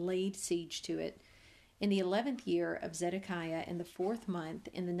and laid siege to it. In the 11th year of Zedekiah, in the 4th month,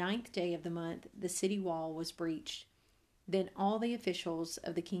 in the 9th day of the month, the city wall was breached. Then all the officials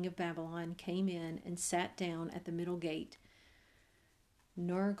of the king of Babylon came in and sat down at the middle gate.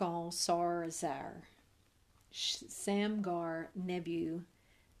 Nergal-Sarezer, Samgar Nebu,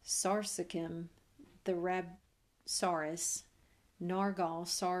 Sarsakim, the Rabsaris,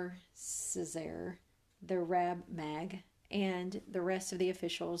 Nergal-Sarezer, the Rabmag, and the rest of the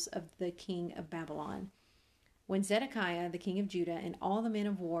officials of the king of Babylon. When Zedekiah, the king of Judah, and all the men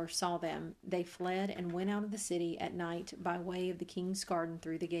of war saw them, they fled and went out of the city at night by way of the king's garden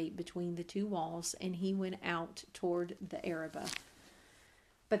through the gate between the two walls, and he went out toward the Arabah.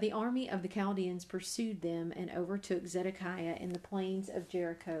 But the army of the Chaldeans pursued them and overtook Zedekiah in the plains of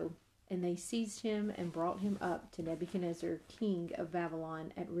Jericho, and they seized him and brought him up to Nebuchadnezzar, king of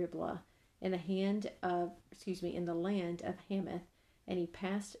Babylon, at Riblah, in the land of Hamath, and he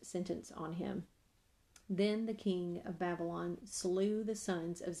passed sentence on him. Then the king of Babylon slew the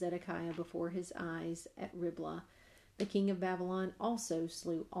sons of Zedekiah before his eyes at Riblah. The king of Babylon also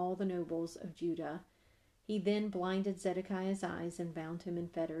slew all the nobles of Judah. He then blinded Zedekiah's eyes and bound him in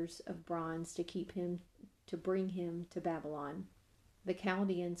fetters of bronze to bring him to Babylon. The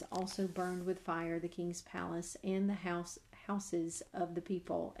Chaldeans also burned with fire the king's palace and the houses of the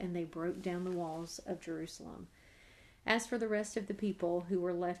people, and they broke down the walls of Jerusalem. As for the rest of the people who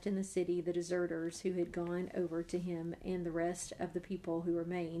were left in the city, the deserters who had gone over to him, and the rest of the people who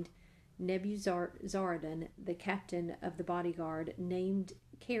remained, Nebuzaradan, the captain of the bodyguard,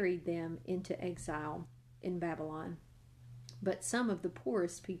 carried them into exile in Babylon. But some of the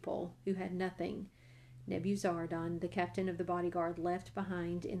poorest people who had nothing, Nebuzaradan, the captain of the bodyguard, left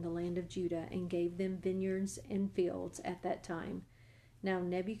behind in the land of Judah, and gave them vineyards and fields at that time. Now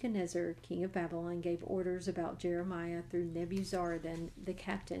Nebuchadnezzar, king of Babylon, gave orders about Jeremiah through Nebuzaradan, the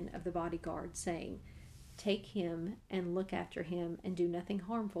captain of the bodyguard, saying, "Take him and look after him, and do nothing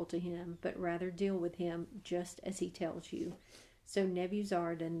harmful to him, but rather deal with him just as he tells you." So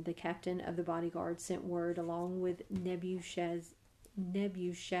Nebuzaradan, the captain of the bodyguard, sent word along with Nebuchadnezzar,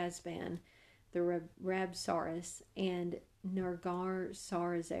 the Rabsaris, and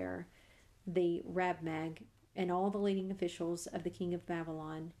Nergal-Sarezer, the Rabmag, and all the leading officials of the king of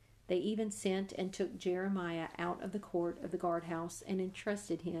Babylon. They even sent and took Jeremiah out of the court of the guardhouse and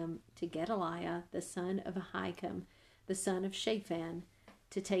entrusted him to Gedaliah, the son of Ahikam, the son of Shaphan,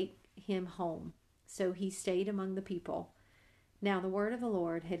 to take him home. So he stayed among the people. Now the word of the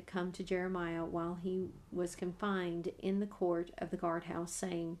Lord had come to Jeremiah while he was confined in the court of the guardhouse,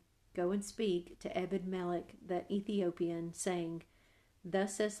 saying, "Go and speak to Ebed-Melech the Ethiopian, saying,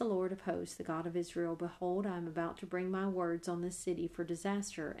 Thus says the Lord of hosts, the God of Israel, Behold, I am about to bring my words on this city for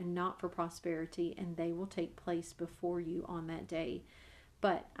disaster and not for prosperity, and they will take place before you on that day.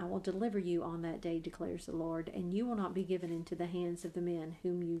 But I will deliver you on that day, declares the Lord, and you will not be given into the hands of the men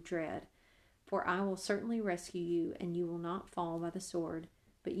whom you dread. For I will certainly rescue you, and you will not fall by the sword,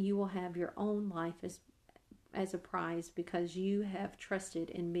 but you will have your own life as a prize, because you have trusted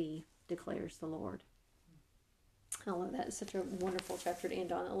in me, declares the Lord. I love that. It's such a wonderful chapter to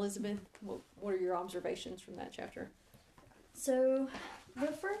end on. Elizabeth, what are your observations from that chapter? So, the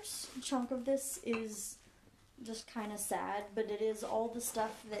first chunk of this is just kind of sad, but it is all the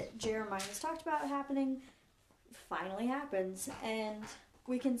stuff that Jeremiah has talked about happening finally happens. And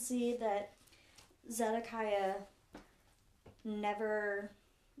we can see that Zedekiah never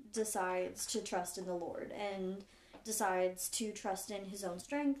decides to trust in the Lord and decides to trust in his own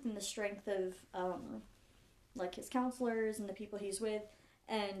strength and the strength of like his counselors and the people he's with,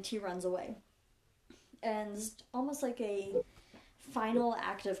 and he runs away. And it's almost like a final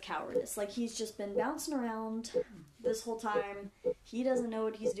act of cowardice. Like, he's just been bouncing around this whole time. He doesn't know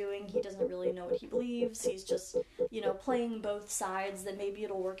what he's doing. He doesn't really know what he believes. He's just, playing both sides, that maybe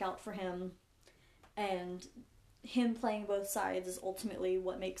it'll work out for him. And him playing both sides is ultimately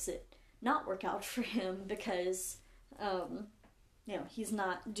what makes it not work out for him, because, he's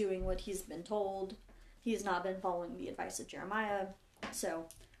not doing what he's been told. He's not been following the advice of Jeremiah, so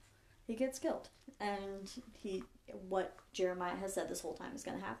he gets killed. And what Jeremiah has said this whole time is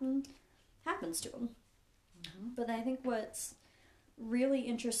going to happen, happens to him. Mm-hmm. But I think what's really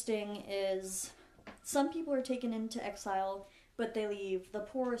interesting is some people are taken into exile, but they leave the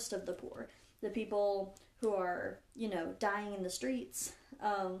poorest of the poor. The people who are, dying in the streets,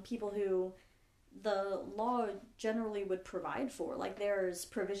 people who the law generally would provide for. Like, there's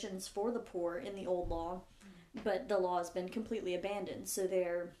provisions for the poor in the old law, but the law has been completely abandoned, so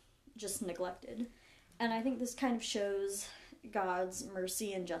they're just neglected. And I think this kind of shows God's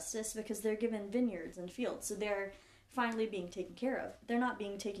mercy and justice, because they're given vineyards and fields, so they're finally being taken care of. They're not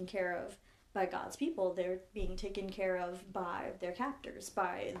being taken care of by God's people, they're being taken care of by their captors,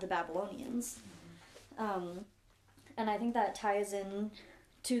 by the Babylonians. And I think that ties in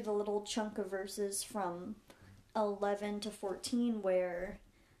to the little chunk of verses from 11 to 14 where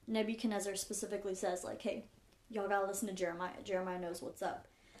Nebuchadnezzar specifically says, like, hey, y'all gotta listen to Jeremiah. Jeremiah knows what's up.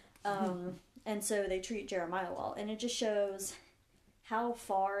 And so they treat Jeremiah well. And it just shows how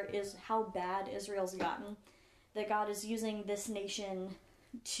bad Israel's gotten, that God is using this nation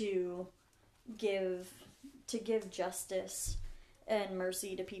to give justice and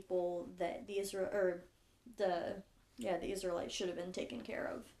mercy to people that the Israelites should have been taken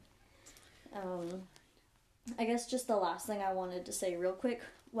care of. I guess just the last thing I wanted to say real quick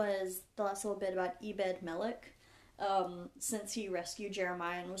was the last little bit about Ebed-Melech. Since he rescued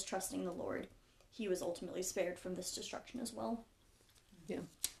Jeremiah and was trusting the Lord, he was ultimately spared from this destruction as well. Yeah.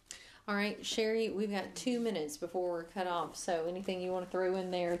 All right, Sherry, we've got 2 minutes before we're cut off, so anything you want to throw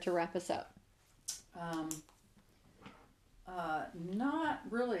in there to wrap us up? Not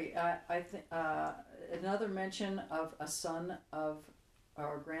really. I think another mention of a son of,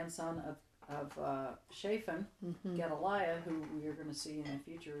 or grandson of Shaphan, Gedaliah, who we are going to see in the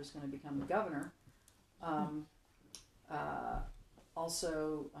future is going to become the governor.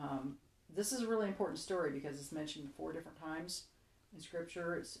 This is a really important story because it's mentioned 4 different times in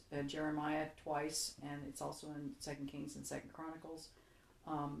Scripture. It's Jeremiah twice, and it's also in 2 Kings and 2 Chronicles.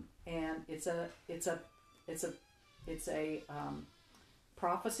 And it's a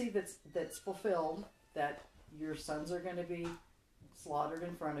prophecy that's fulfilled, that your sons are going to be slaughtered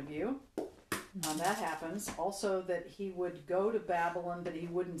in front of you. That happens. Also, that he would go to Babylon, but he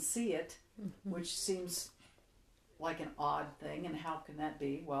wouldn't see it, which seems like an odd thing. And how can that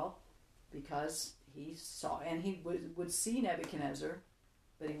be? Well, because he saw, and he would see Nebuchadnezzar,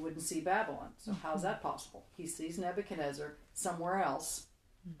 but he wouldn't see Babylon. So how's that possible? He sees Nebuchadnezzar somewhere else,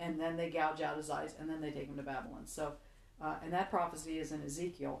 and then they gouge out his eyes, and then they take him to Babylon. So, and that prophecy is in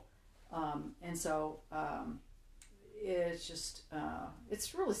Ezekiel. It's just,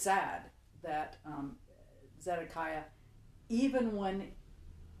 it's really sad that Zedekiah, even when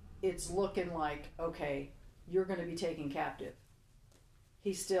it's looking like, okay, you're going to be taken captive,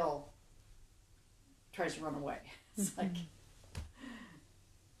 he still tries to run away. It's like,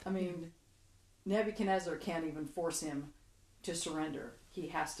 I mean, Nebuchadnezzar can't even force him to surrender. He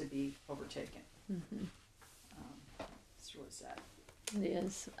has to be overtaken. It's really sad. It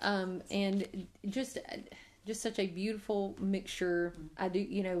is. And just such a beautiful mixture. I do,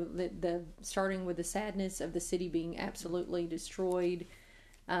 the starting with the sadness of the city being absolutely destroyed,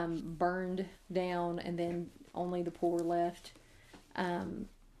 burned down, and then only the poor left. And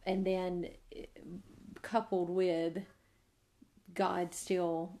then coupled with God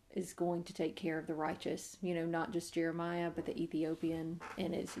still is going to take care of the righteous, not just Jeremiah, but the Ethiopian.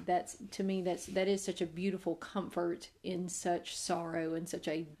 And that is such a beautiful comfort in such sorrow and such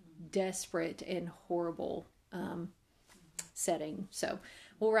a desperate and horrible setting. So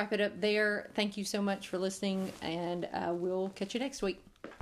we'll wrap it up there. Thank you so much for listening, and we'll catch you next week.